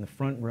to sit in the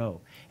front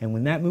row. And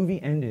when that movie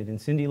ended and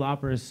Cyndi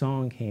Lauper's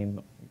song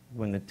came,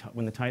 when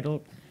the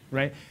title,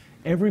 right,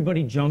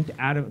 everybody jumped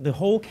out of, the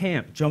whole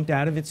camp jumped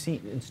out of its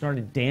seat and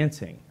started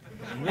dancing.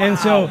 Wow. And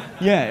so,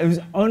 yeah, it was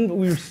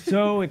we were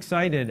so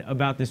excited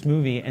about this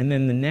movie, and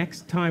then the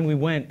next time we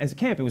went as a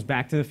camp, it was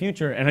Back to the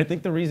Future, and I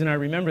think the reason I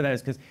remember that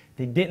is because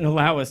they didn't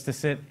allow us to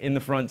sit in the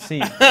front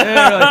seat.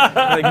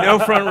 like, no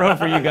front row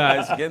for you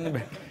guys, get in the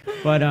back.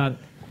 But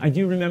I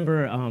do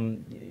remember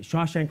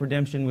Shawshank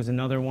Redemption was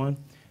another one.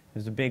 It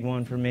was a big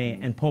one for me,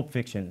 and Pulp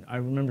Fiction. I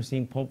remember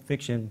seeing Pulp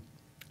Fiction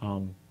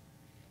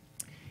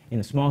in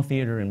a small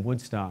theater in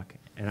Woodstock,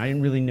 and I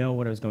didn't really know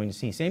what I was going to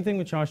see. Same thing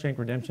with Shawshank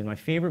Redemption. My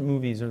favorite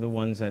movies are the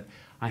ones that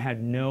I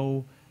had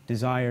no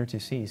desire to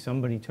see.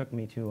 Somebody took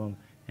me to them,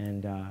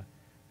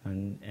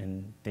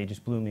 and they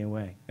just blew me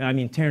away. I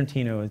mean,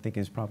 Tarantino, I think,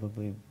 is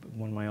probably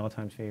one of my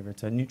all-time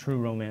favorites. True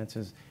Romance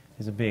is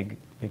a big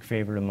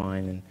favorite of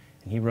mine, and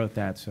he wrote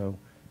that, so,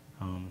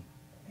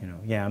 you know,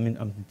 yeah, I'm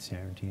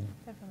Tarantino.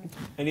 Definitely.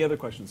 Any other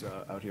questions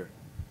out here?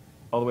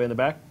 All the way in the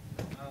back?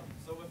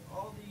 So with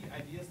all the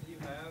ideas that you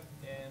have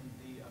and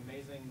the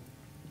amazing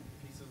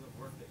pieces of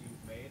work that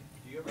you've made,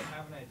 do you ever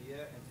have an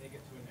idea and take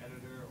it to an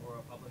editor or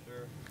a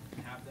publisher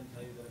and have them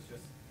tell you that it's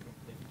just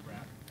complete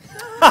crap?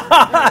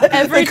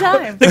 Every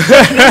time.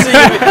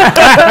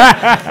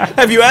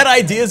 Have you had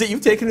ideas that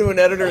you've taken to an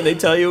editor and they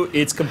tell you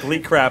it's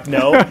complete crap?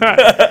 No.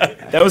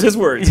 That was his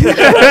words.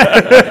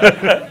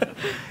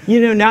 You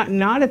know,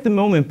 not at the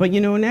moment, but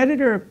you know, an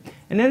editor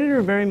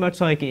very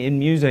much like in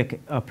music,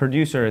 a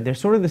producer, they're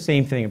sort of the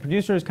same thing. A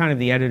producer is kind of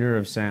the editor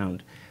of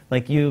sound.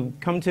 Like, you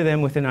come to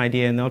them with an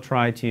idea and they'll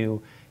try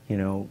to, you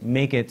know,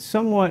 make it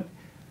somewhat,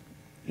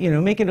 you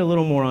know, make it a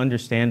little more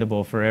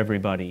understandable for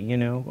everybody, you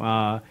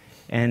know.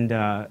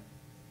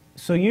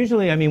 So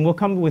usually, I mean, we'll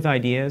come with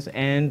ideas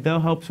and they'll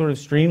help sort of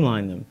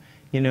streamline them.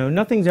 You know,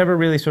 nothing's ever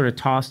really sort of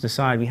tossed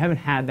aside. We haven't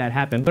had that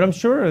happen, but I'm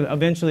sure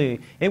eventually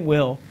it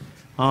will.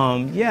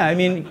 Yeah, I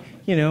mean,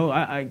 you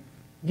know,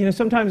 you know,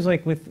 sometimes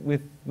like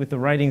with the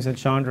writings that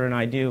Chandra and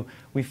I do,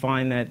 we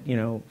find that, you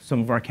know, some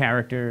of our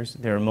characters,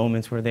 there are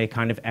moments where they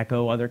kind of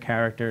echo other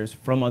characters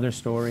from other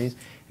stories,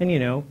 and, you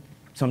know,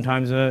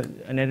 sometimes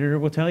an editor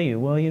will tell you,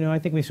 well, I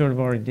think we sort of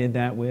already did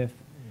that with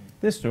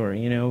this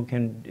story.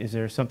 Is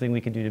there something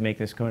we can do to make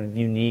this kind of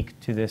unique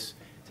to this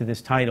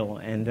title?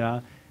 And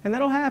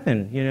that'll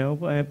happen.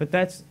 But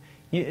that's.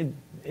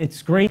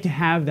 It's great to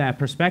have that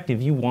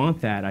perspective. You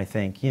want that, I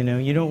think. You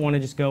don't want to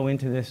just go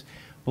into this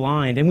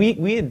blind. And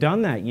we had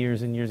done that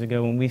years and years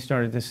ago when we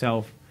started to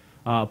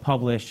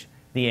self-publish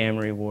the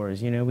Amory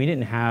Wars. We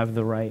didn't have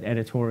the right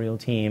editorial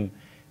team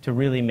to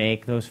really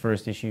make those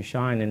first issues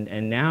shine.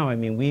 And now, I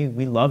mean,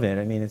 we love it.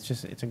 I mean,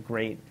 it's a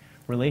great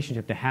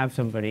relationship to have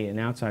somebody, an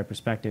outside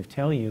perspective,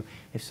 tell you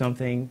if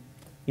something,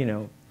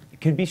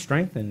 could be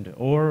strengthened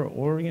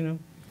or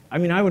I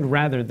mean, I would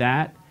rather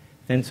that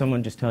than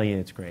someone just tell you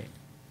it's great.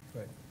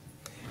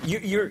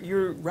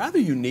 You're rather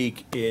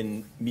unique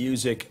in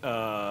music.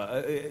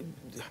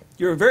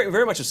 You're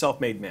very much a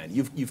self-made man.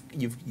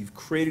 You've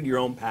created your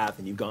own path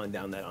and you've gone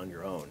down that on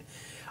your own.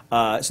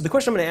 So the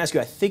question I'm going to ask you,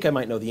 I think I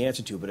might know the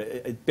answer to, but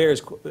it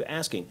bears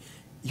asking.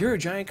 You're a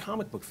giant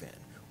comic book fan.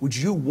 Would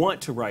you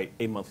want to write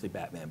a monthly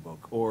Batman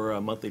book or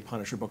a monthly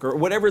Punisher book or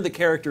whatever the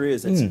character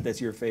is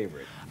that's your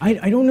favorite?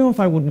 I don't know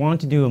if I would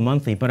want to do a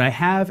monthly, but I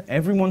have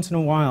every once in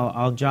a while.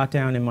 I'll jot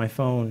down in my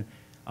phone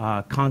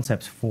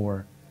concepts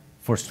for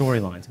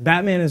storylines.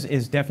 Batman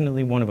is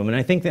definitely one of them, and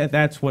I think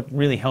that's what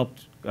really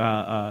helped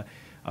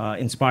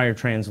inspire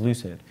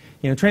Translucid.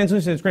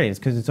 Translucid is great. It's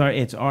because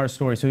it's our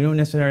story, so we don't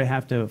necessarily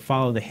have to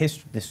follow the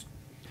history.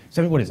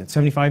 What is it?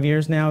 75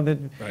 years now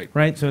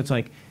right? So it's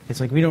like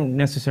we don't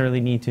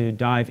necessarily need to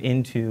dive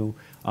into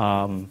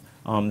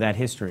that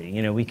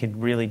history. We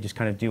could really just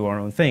kind of do our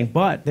own thing.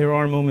 But there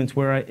are moments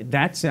where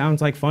that sounds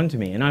like fun to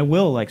me, and I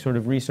will sort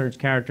of research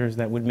characters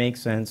that would make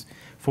sense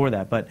for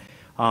that.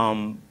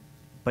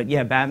 But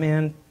yeah,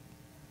 Batman,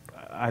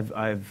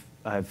 I've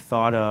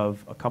thought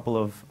of a couple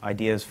of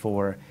ideas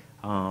for,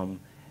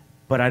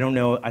 but I don't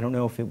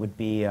know if it would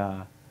be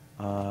a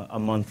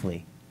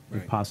monthly. It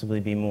would possibly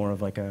be more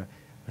of like a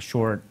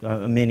short,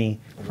 a mini,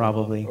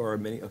 probably. Or a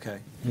mini, okay.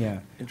 Yeah.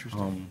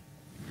 Interesting.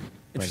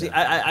 Interesting.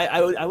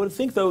 I would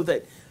think, though,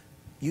 that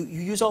you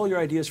use all your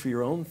ideas for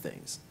your own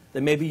things.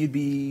 That maybe you'd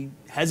be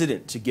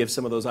hesitant to give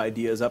some of those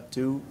ideas up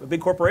to a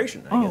big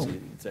corporation, I guess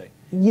you'd say.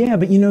 Yeah,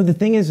 but the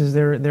thing is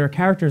there are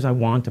characters I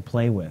want to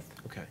play with.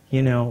 Okay.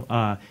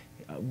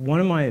 One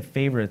of my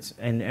favorites,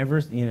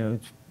 and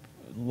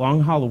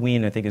Long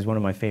Halloween, I think, is one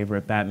of my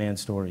favorite Batman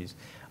stories.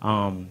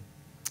 The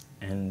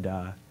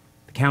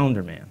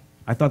Calendar Man.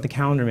 I thought the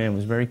Calendar Man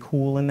was very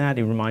cool in that.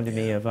 He reminded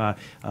me of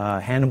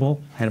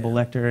Hannibal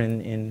Lecter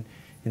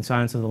in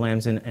Silence of the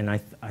Lambs, and I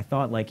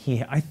thought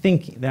I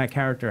think that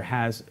character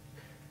has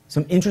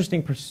some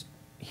interesting.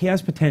 He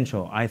has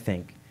potential, I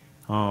think,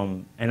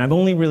 and I've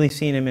only really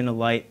seen him in a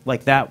light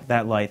like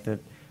that light that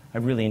I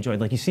really enjoyed.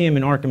 Like you see him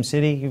in Arkham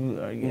City,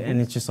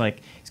 and it's just like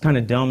he's kind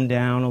of dumbed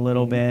down a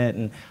little bit.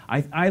 And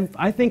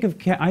I think of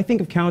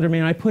Calendar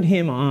Man. I put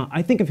him on.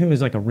 I think of him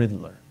as like a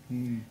Riddler.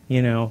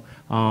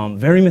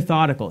 Very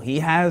methodical. He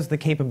has the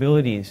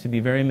capabilities to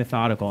be very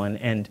methodical,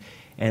 and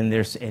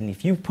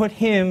if you put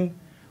him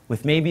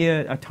with maybe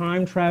a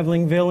time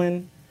traveling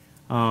villain.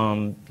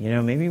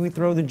 Maybe we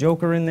throw the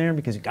Joker in there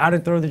because you got to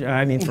throw the.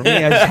 I mean, for me,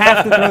 I just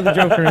have to throw the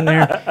Joker in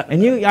there.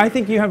 And I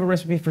think you have a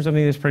recipe for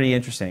something that's pretty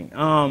interesting.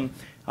 And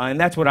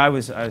that's what I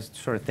was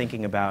sort of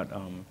thinking about.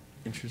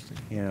 Interesting.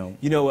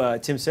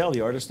 Tim Sale,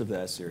 the artist of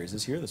that series,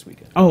 is here this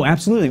weekend. Oh,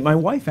 absolutely. My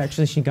wife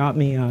actually, she got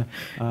me a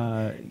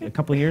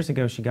couple of years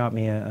ago. She got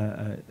me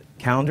a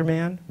Calendar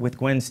Man with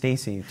Gwen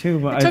Stacy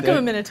too. It took him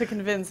a minute to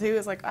convince. He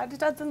was like, "That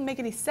doesn't make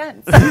any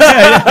sense."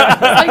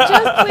 Like,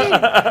 just please,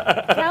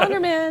 Calendar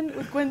Man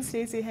with Gwen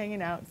Stacy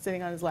hanging out,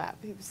 sitting on his lap.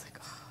 He was like,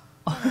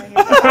 "Oh."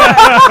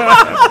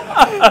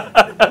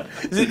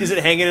 Is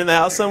it hanging in the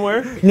house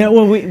somewhere? No.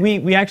 Well,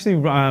 we actually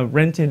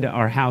rented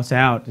our house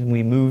out, and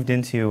we moved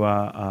into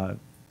a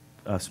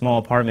small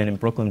apartment in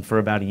Brooklyn for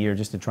about a year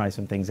just to try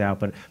some things out.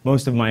 But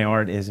most of my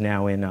art is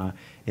now in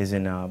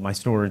my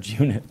storage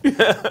unit.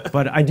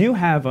 But I do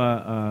have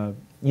from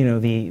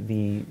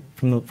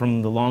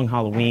the Long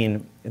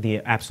Halloween, the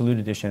Absolute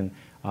Edition.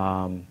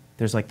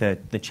 There's like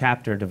the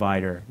chapter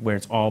divider where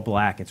it's all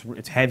black.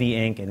 It's heavy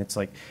ink, and it's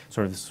like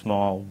sort of the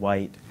small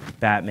white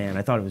Batman.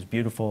 I thought it was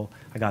beautiful.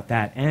 I got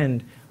that,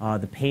 and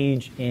the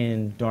page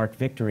in Dark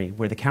Victory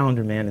where the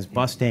Calendar Man is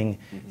busting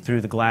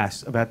through the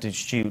glass, about to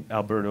shoot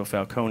Alberto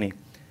Falcone.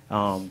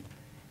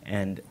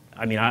 And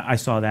I mean, I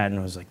saw that and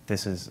I was like,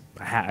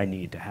 I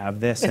need to have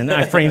this, and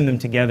I framed them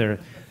together.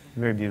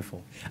 Very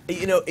beautiful.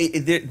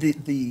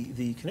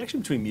 The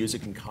connection between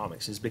music and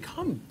comics has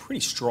become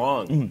pretty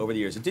strong over the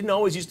years. It didn't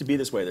always used to be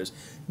this way. There's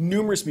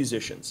numerous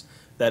musicians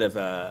that have,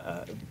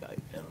 I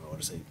don't know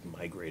what to say,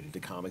 migrated to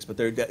comics, but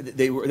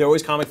they're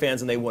always comic fans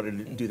and they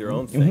wanted to do their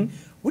own thing.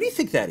 What do you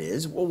think that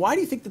is? Well, why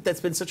do you think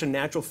that's been such a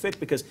natural fit?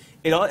 Because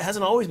it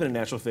hasn't always been a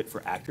natural fit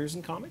for actors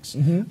in comics,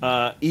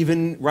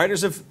 even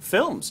writers of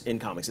films in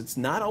comics. It's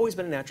not always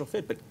been a natural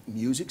fit, but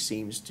music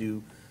seems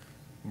to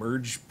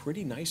merge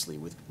pretty nicely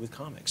with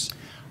comics.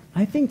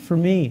 I think for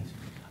me,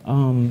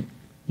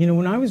 You know,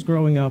 when I was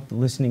growing up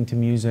listening to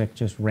music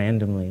just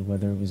randomly,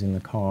 whether it was in the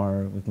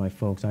car with my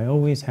folks, I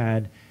always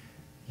had,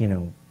 you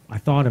know, I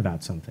thought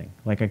about something.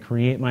 Like I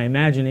create my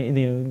imagination.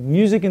 You know,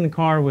 music in the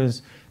car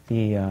was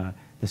the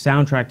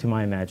soundtrack to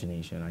my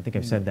imagination. I think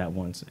I've said that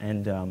once.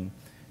 And,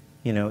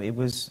 you know, it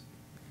was,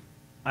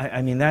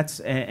 I mean, that's,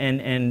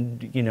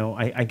 and you know,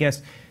 I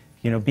guess,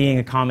 you know, being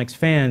a comics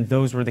fan,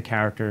 those were the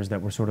characters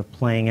that were sort of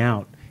playing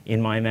out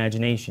in my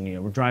imagination. You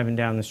know, we're driving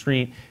down the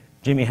street,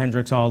 Jimi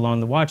Hendrix all along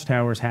the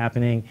watchtowers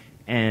happening,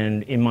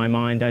 and in my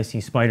mind I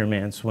see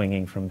Spider-Man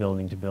swinging from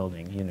building to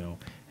building, you know.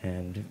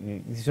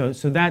 And so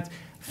that,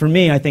 for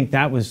me, I think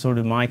that was sort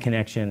of my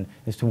connection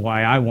as to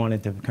why I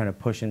wanted to kind of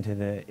push into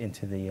this,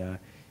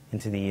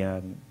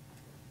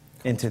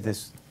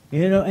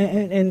 you know.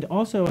 And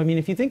also, I mean,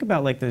 if you think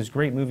about like those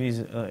great movies,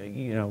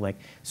 you know, like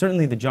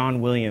certainly the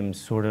John Williams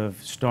sort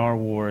of Star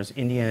Wars,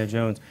 Indiana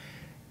Jones.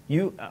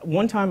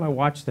 One time I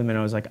watched them and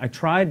I was like, I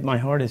tried my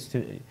hardest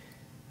to.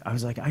 I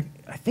was like, I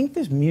think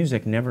this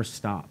music never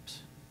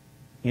stops,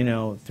 you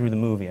know, through the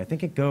movie. I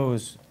think it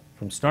goes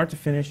from start to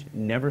finish,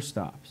 never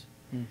stops,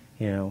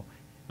 you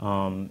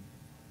know.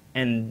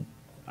 And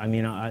I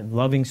mean,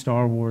 loving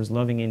Star Wars,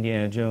 loving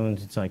Indiana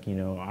Jones, it's like, you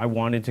know, I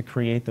wanted to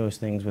create those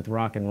things with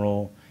rock and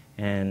roll,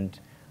 and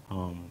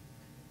I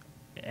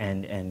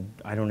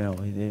don't know,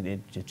 it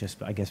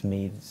just, I guess,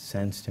 made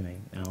sense to me.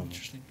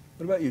 Interesting.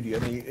 What about you? Do you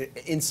have any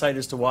insight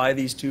as to why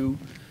these two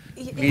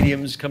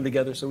mediums come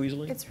together so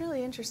easily? It's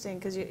really interesting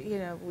because, you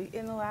know,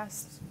 in the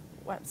last,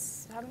 how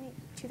many,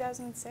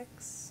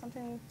 2006,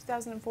 something,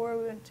 2004,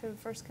 we went to the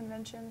first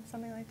convention,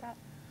 something like that.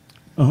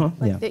 Like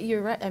yeah. that,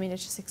 you're right. I mean,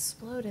 it's just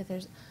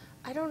exploded.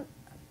 I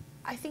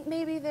think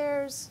maybe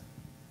there's,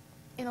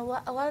 in a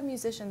lot of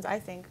musicians, I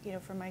think, you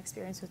know, from my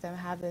experience with them,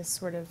 have this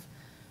sort of,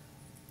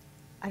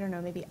 I don't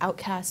know, maybe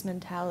outcast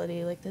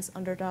mentality, like this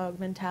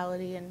underdog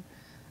mentality, and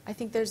I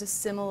think there's a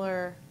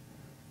similar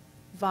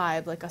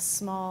vibe, like a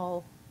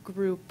small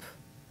group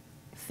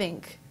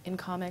think in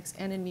comics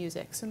and in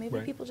music. So maybe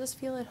people just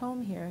feel at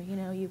home here. You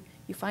know, you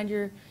find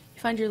your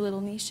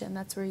little niche, and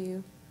that's where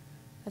you're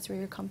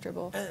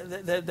comfortable.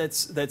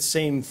 That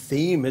same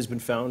theme has been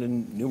found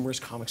in numerous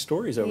comic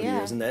stories over the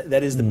years, and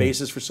that is the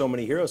basis for so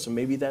many heroes. So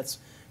maybe that's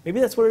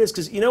what it is.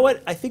 Because you know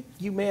what, I think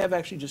you may have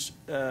actually just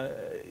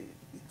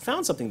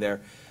found something there.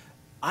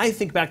 I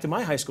think back to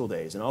my high school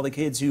days, and all the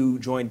kids who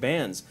joined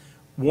bands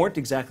weren't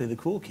exactly the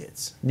cool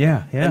kids.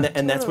 Yeah, yeah.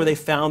 And that's where they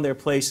found their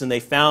place, and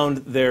they found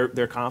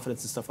their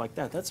confidence and stuff like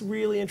that. That's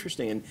really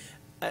interesting.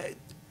 And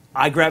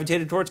I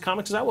gravitated towards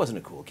comics because I wasn't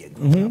a cool kid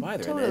growing up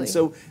either. Totally. And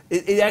so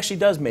it actually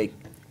does make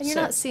And you're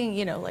not seeing,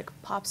 you know, like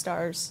pop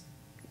stars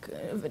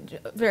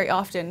very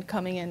often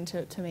coming in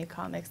to make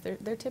comics.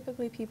 They're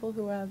typically people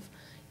who have,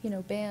 you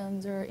know,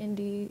 bands or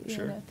indie, you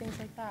know, things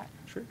like that.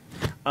 Sure.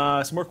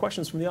 Some more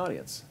questions from the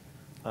audience.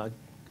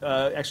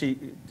 Actually,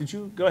 did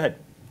you? Go ahead.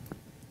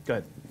 Go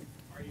ahead.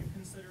 Are you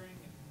considering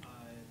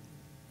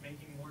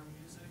making more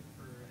music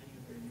for any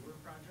of your newer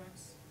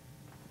projects?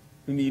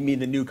 You mean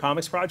the new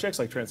comics projects?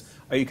 Like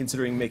are you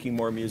considering making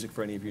more music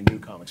for any of your new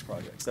comics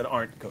projects that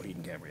aren't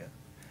Coheed Cambria?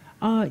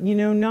 You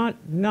know, not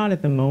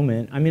at the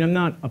moment. I mean, I'm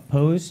not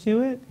opposed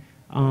to it,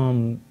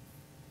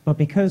 but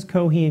because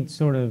Coheed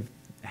sort of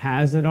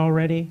has it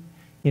already,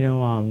 you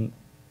know,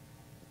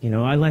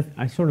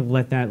 I sort of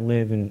let that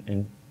live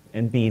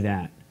and be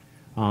that.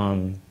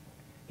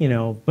 You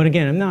know, but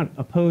again, I'm not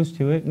opposed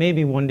to it.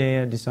 Maybe one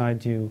day I decide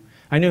to.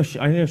 I know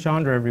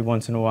Chandra every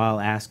once in a while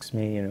asks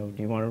me, you know,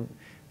 do you want to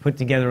put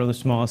together a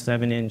small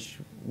 7-inch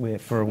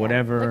for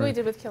whatever? Like we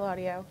did with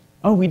Claudio.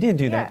 Oh, we did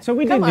do that. So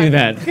we did Come do on.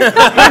 that. We did.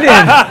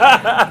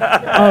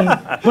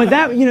 But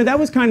that, you know, that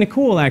was kind of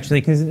cool actually,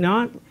 because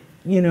where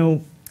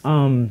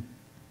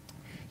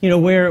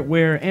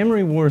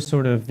Amory Wars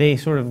sort of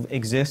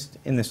exist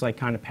in this like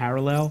kind of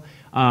parallel.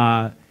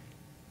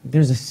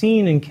 There's a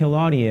scene in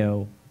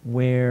Claudio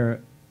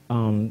where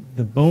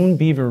the Bone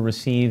Beaver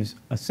receives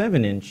a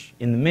 7-inch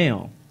in the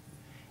mail,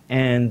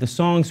 and the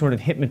song sort of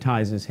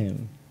hypnotizes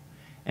him.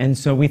 And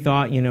so we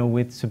thought, you know,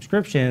 with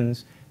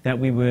subscriptions that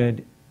we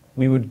would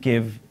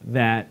give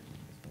that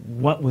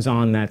what was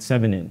on that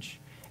 7-inch,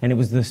 and it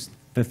was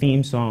the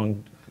theme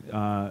song,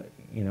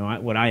 you know,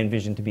 what I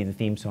envisioned to be the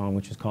theme song,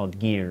 which is called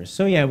Gears.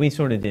 So yeah, we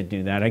sort of did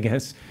do that, I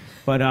guess,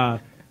 but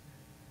I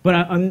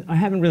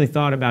haven't really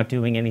thought about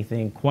doing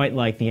anything quite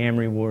like the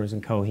Amory Wars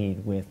and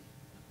Coheed with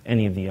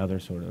any of the other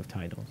sort of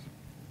titles.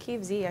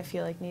 Keith Z, I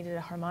feel like, needed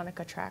a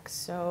harmonica track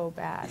so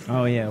bad.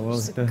 Oh yeah, well,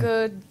 just a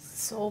good,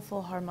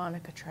 soulful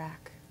harmonica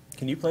track.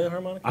 Can you play the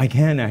harmonica? I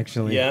can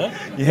actually. Yeah?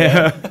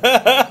 Yeah.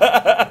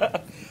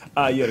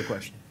 You had a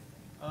question.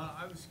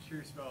 I was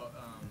curious about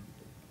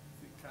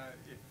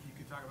if you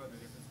could talk about the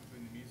difference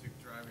between the music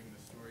driving the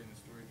story and the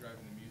story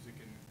driving the music,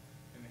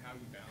 and how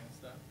you balance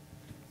that.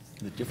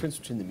 The difference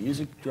between the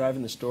music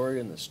driving the story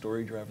and the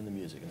story driving the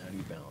music, and how do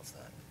you balance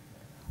that?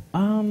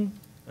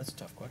 That's a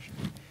tough question.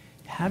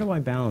 How do I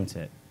balance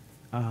it?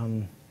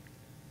 Well,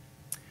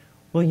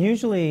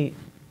 usually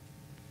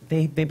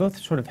they both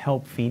sort of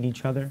help feed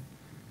each other.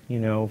 You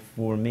know,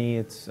 for me,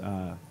 it's,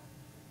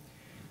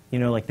 you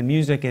know, like the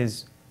music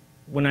is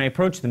when I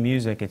approach the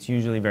music, it's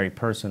usually very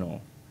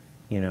personal,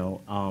 you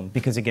know,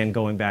 because again,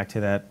 going back to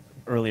that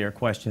earlier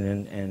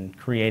question and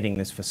creating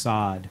this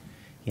facade,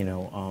 you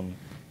know,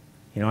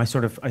 I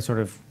sort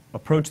of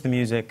approach the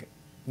music.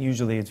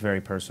 Usually, it's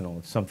very personal.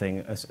 It's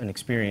something, an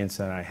experience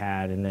that I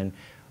had, and then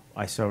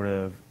I sort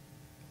of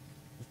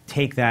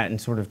take that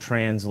and sort of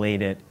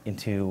translate it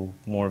into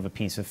more of a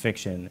piece of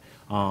fiction.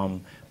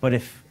 But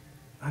if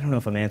I don't know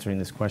if I'm answering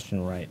this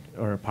question right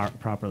or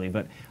properly,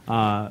 but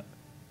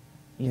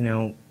you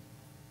know,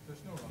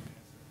 There's no wrong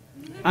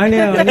answer. I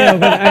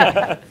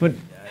know, but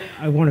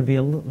I want to be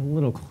a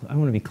little. I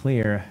want to be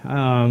clear, but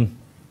I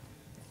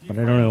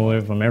don't know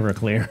if I'm ever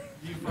clear.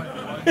 Do you find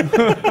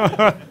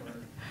one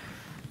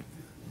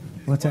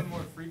What's that?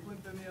 more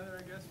frequent than the other,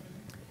 I guess,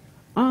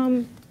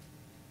 maybe?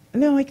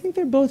 No, I think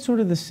they're both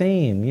sort of the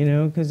same, you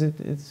know, because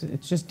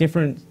it's just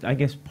different, I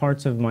guess,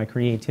 parts of my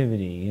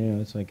creativity. You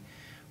know, it's like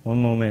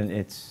one moment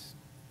it's,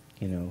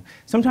 you know,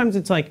 sometimes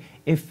it's like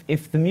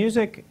if the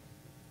music,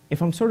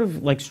 if I'm sort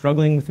of like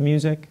struggling with the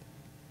music,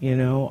 you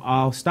know,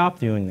 I'll stop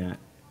doing that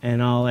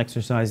and I'll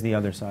exercise the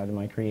other side of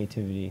my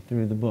creativity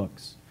through the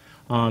books.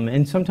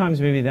 And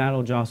sometimes maybe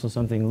that'll jostle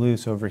something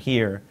loose over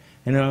here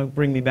and it'll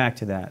bring me back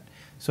to that.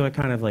 So I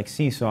kind of like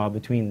seesaw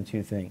between the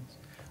two things.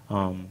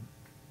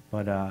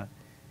 But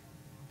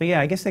yeah,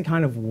 I guess they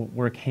kind of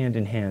work hand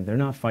in hand. They're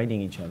not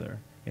fighting each other,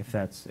 if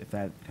that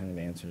kind of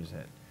answers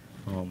it.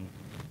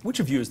 Which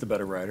of you is the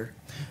better writer?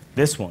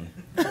 This one.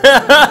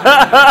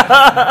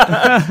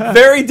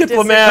 Very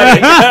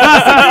diplomatic.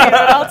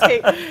 I'll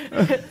take.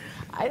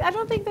 I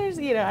don't think there's,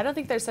 you know, I don't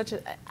think there's such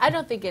a. I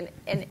don't think in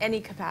any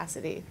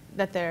capacity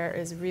that there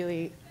is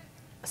really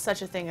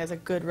such a thing as a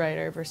good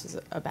writer versus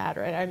a bad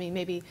writer. I mean,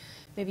 maybe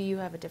you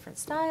have a different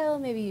style.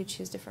 Maybe you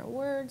choose different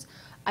words.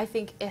 I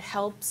think it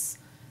helps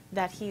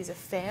that he's a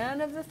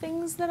fan of the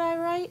things that I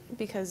write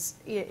because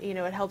you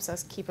know it helps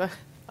us keep a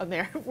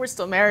we're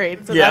still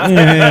married. So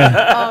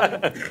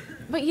yeah.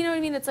 But you know what I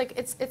mean? It's like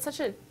it's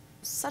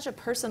such a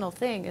personal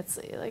thing. It's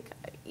like,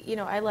 you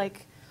know, I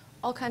like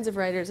all kinds of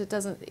writers. It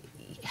doesn't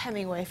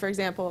Hemingway, for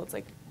example. It's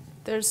like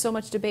there's so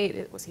much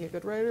debate. Was he a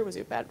good writer? Was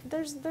he a bad?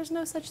 There's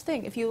no such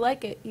thing. If you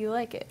like it, you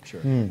like it.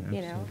 Sure.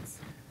 You know.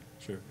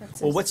 Sure.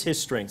 Well, what's his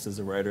strengths as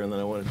a writer? And then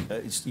I want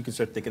you can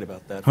start thinking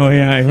about that. Oh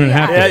yeah, I would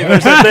have to. Yeah, you better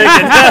start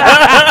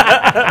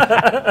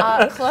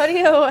thinking.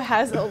 Claudio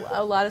has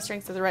a lot of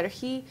strengths as a writer.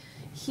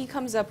 He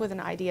comes up with an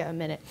idea a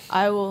minute.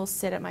 I will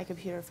sit at my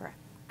computer for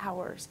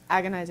hours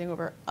agonizing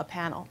over a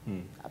panel.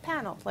 A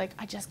panel. Like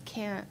I just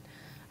can't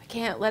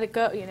let it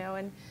go, you know,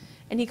 and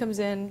he comes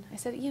in, I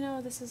said, you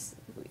know,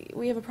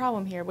 we have a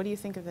problem here. What do you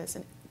think of this?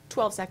 In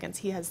 12 seconds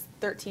he has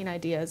 13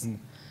 ideas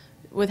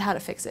with how to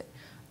fix it.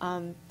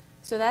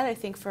 So that I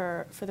think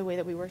for the way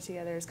that we work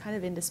together is kind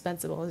of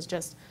indispensable. Is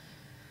just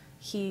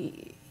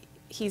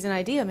he's an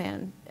idea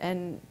man,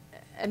 and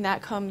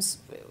that comes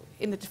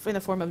in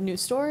the form of new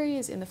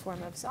stories, in the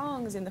form of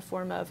songs, in the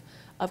form of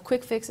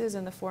quick fixes,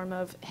 in the form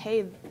of,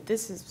 hey,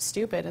 this is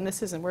stupid and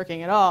this isn't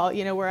working at all,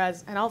 you know.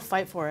 Whereas, and I'll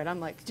fight for it. I'm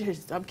like, dude,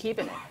 I'm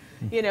keeping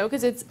it, you know,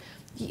 because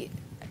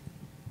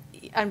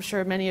I'm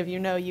sure many of you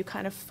know, you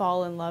kind of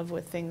fall in love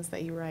with things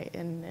that you write,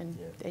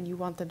 and you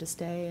want them to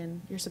stay,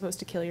 and you're supposed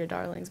to kill your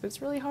darlings, but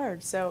it's really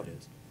hard. So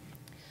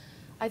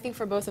I think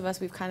for both of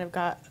us, we've kind of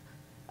got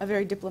a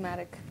very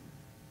diplomatic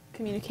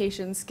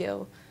communication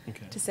skill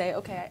to say,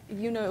 okay,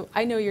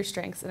 I know your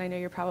strengths, and I know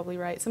you're probably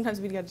right.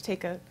 Sometimes we've got to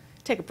take a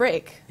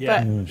break,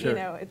 but you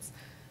know, it's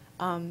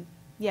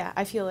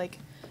I feel like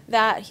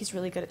that he's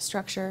really good at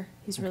structure.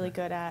 He's really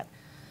good at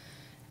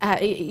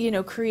you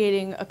know,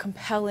 creating a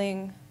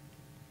compelling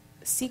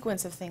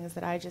sequence of things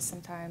that I just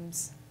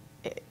sometimes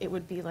it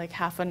would be like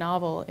half a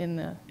novel in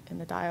the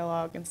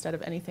dialogue instead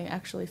of anything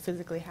actually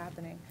physically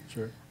happening.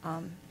 Sure.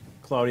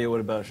 Claudia,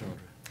 what about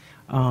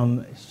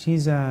Chandra?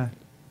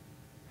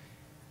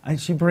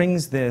 She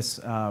brings this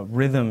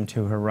rhythm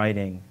to her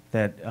writing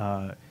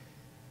that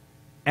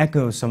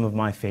echoes some of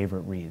my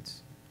favorite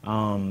reads.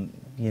 You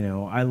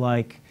know, I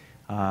like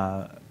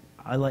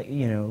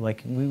you know,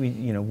 like we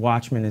you know,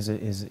 Watchmen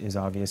is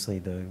obviously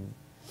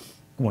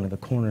one of the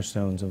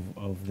cornerstones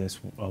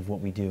of what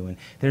we do, and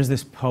there's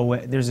this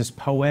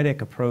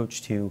poetic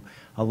approach to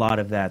a lot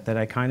of that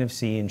I kind of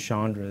see in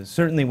Chandra's.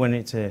 Certainly when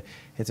it's a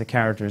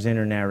character's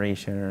inner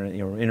narration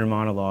or inner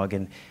monologue,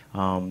 and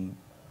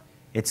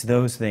it's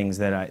those things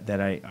that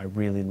I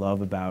really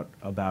love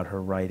about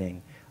her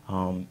writing.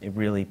 It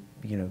really,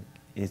 you know,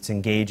 it's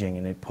engaging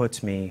and it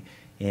puts me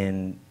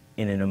in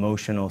an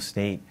emotional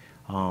state,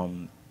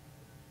 you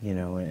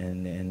know,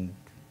 and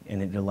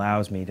it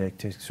allows me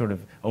to sort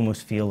of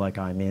almost feel like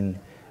I'm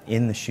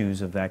in the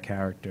shoes of that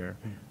character.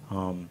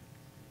 I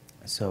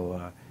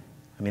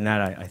mean,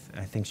 that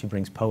I think she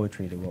brings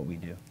poetry to what we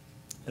do.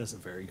 That is a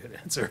very good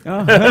answer.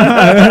 Oh.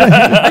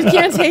 I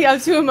can't take. I'm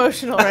too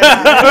emotional right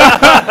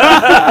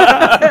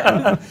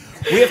now.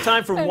 We have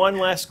time for one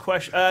last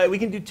question. We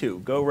can do two.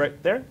 Go right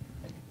there.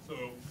 So,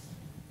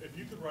 if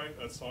you could write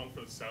a song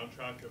for the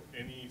soundtrack of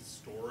any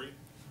story,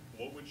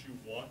 what would you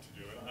want to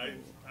do? And I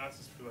asked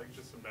this for, like,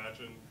 just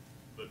imagine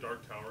The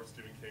Dark Tower,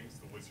 Stephen King's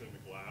The Wizard and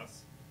the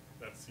Glass.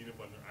 that scene of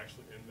when they're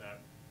actually in that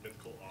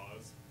mythical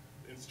Oz,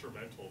 the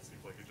instrumental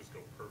seems like it just go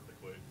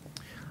perfectly.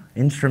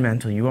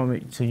 Instrumental. You want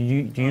me? So do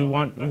you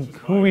want?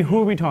 Who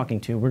are we talking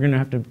to? We're gonna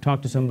have to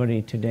talk to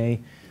somebody today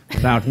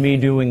about me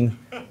doing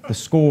the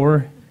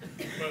score.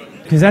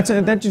 Because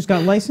that just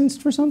got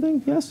licensed for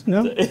something? Yes?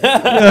 No? I guess I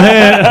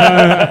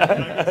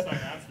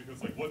asked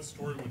because, like, what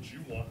story would you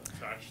want to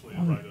actually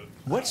write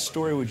a... What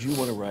story would you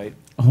want to write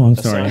Oh, I'm a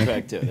sorry.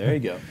 soundtrack to? There you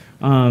go.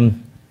 What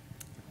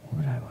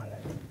would I want to...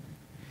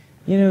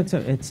 You know,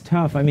 it's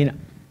tough. I mean,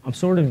 I'm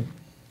sort of...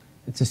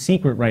 It's a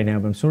secret right now,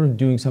 but I'm sort of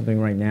doing something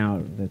right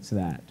now that's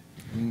that.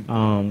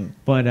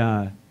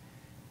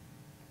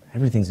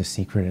 Everything's a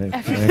secret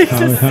at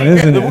Comic-Con,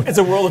 isn't it? It's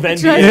a world of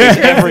NDAs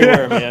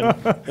everywhere, man.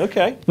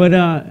 Okay. But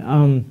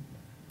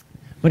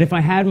if I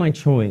had my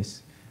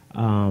choice,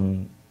 oh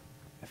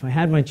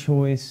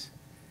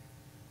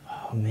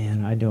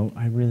man,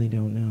 I really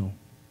don't know.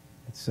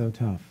 It's so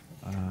tough.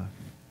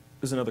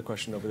 There's another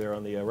question over there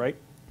on the right.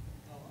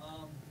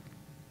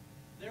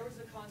 There was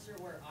a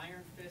concert where Iron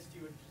Fist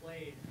you had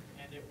played,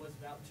 and it was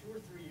about 2 or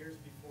 3 years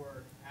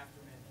before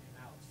Afterman came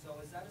out. So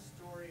is that a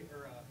story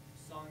or a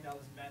song that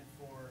was meant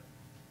for,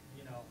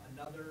 you know,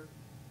 another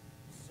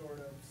sort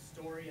of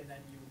story, and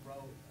then you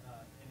wrote,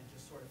 and it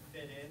just sort of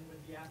fit in with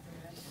the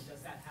Afterman? And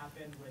does that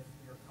happen with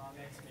your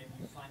comics? Maybe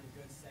you find a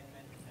good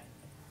segment and then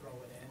throw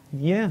it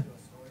in Yeah. to a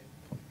story?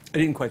 I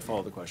didn't quite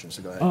follow the question,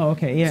 so go ahead. Oh,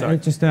 okay, yeah. Sorry.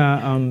 It just,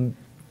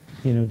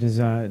 you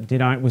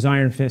know, was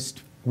Iron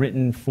Fist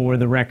written for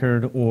the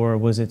record, or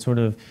was it sort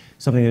of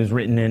something that was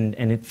written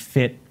and it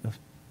fit,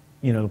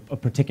 you know, a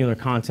particular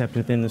concept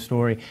within the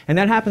story? And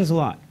that happens a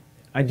lot.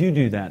 I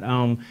do that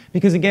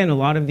because again, a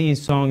lot of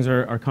these songs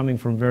are coming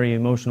from very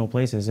emotional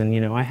places, and you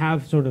know, I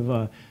have sort of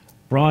a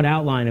broad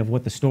outline of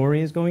what the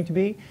story is going to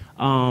be,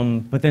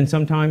 but then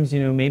sometimes,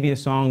 you know, maybe a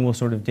song will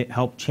sort of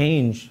help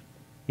change,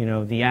 you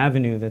know, the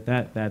avenue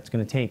that's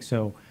going to take.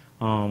 So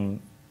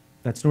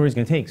that story's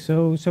going to take.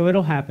 So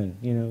it'll happen,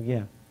 you know.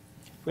 Yeah.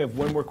 We have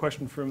one more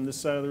question from this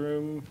side of the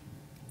room.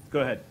 Go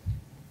ahead.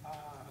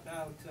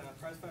 About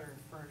Prizefighter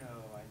Inferno,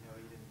 I know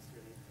you didn't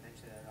really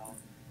mention it at all.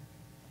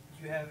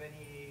 Do you have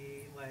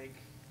any, like,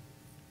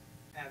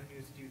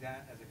 avenues to do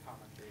that as a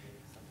comic or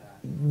something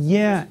like that?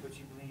 Yeah. What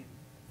you believe?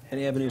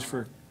 Any avenues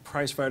for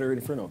Prizefighter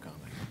Inferno comic?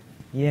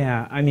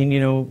 Yeah, I mean, you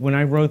know, when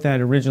I wrote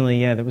that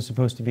originally, yeah, that was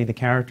supposed to be the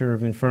character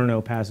of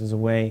Inferno passes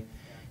away,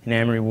 and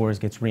Amory Wars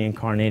gets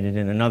reincarnated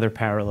in another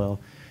parallel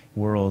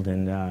world,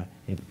 and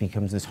it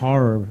becomes this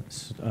horror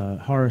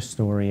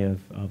story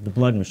of the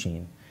Blood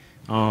Machine.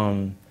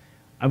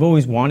 I've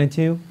always wanted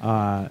to,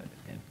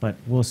 but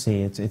we'll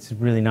see. It's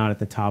really not at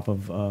the top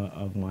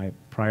of my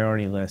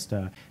priority list.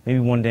 Maybe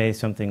one day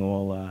something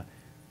will,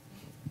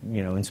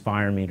 you know,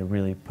 inspire me to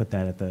really put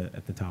that at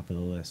the top of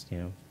the list. You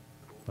know,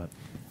 but.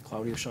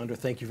 Claudio, Chandra,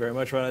 thank you very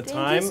much. We're out of Thank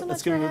time. you so much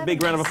Let's give for him a having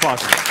big round of us.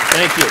 applause.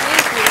 Thank you. Yay!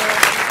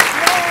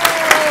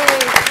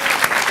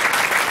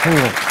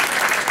 Cool.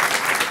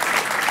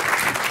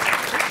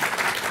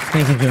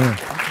 Thank you, Jonah.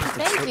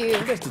 Thank you.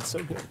 You guys did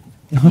so good.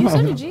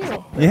 So did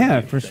you.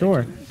 Yeah, for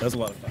sure. That was a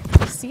lot of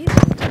fun. See?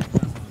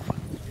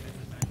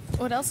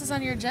 What else is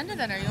on your agenda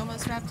then? Are you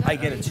almost wrapped up? I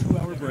get a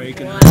 2-hour break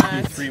and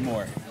then do 3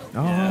 more.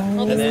 Oh.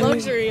 All this then-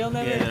 luxury, you'll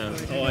never. Yeah.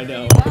 Oh, I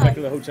know. Go back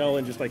to the hotel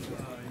and just like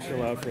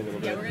chill out for a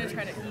little bit. We're gonna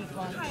try to eat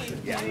lunch.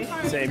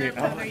 Yeah. Same here.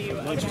 Oh,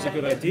 lunch is a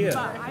good idea.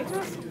 I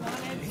just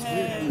wanted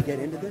You to get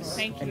into this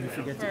thank and you you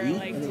forget for to eat.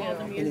 like and all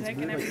the it's music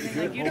and weird, like, everything.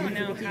 you're Like you don't home,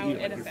 know forget to how eat,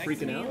 it like, you're affects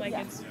freaking me. out. Like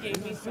it's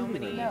gave me so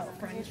many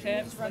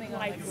friendships,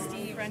 like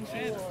Steve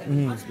friendships.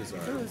 It's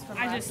bizarre.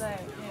 I just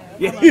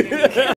Yeah.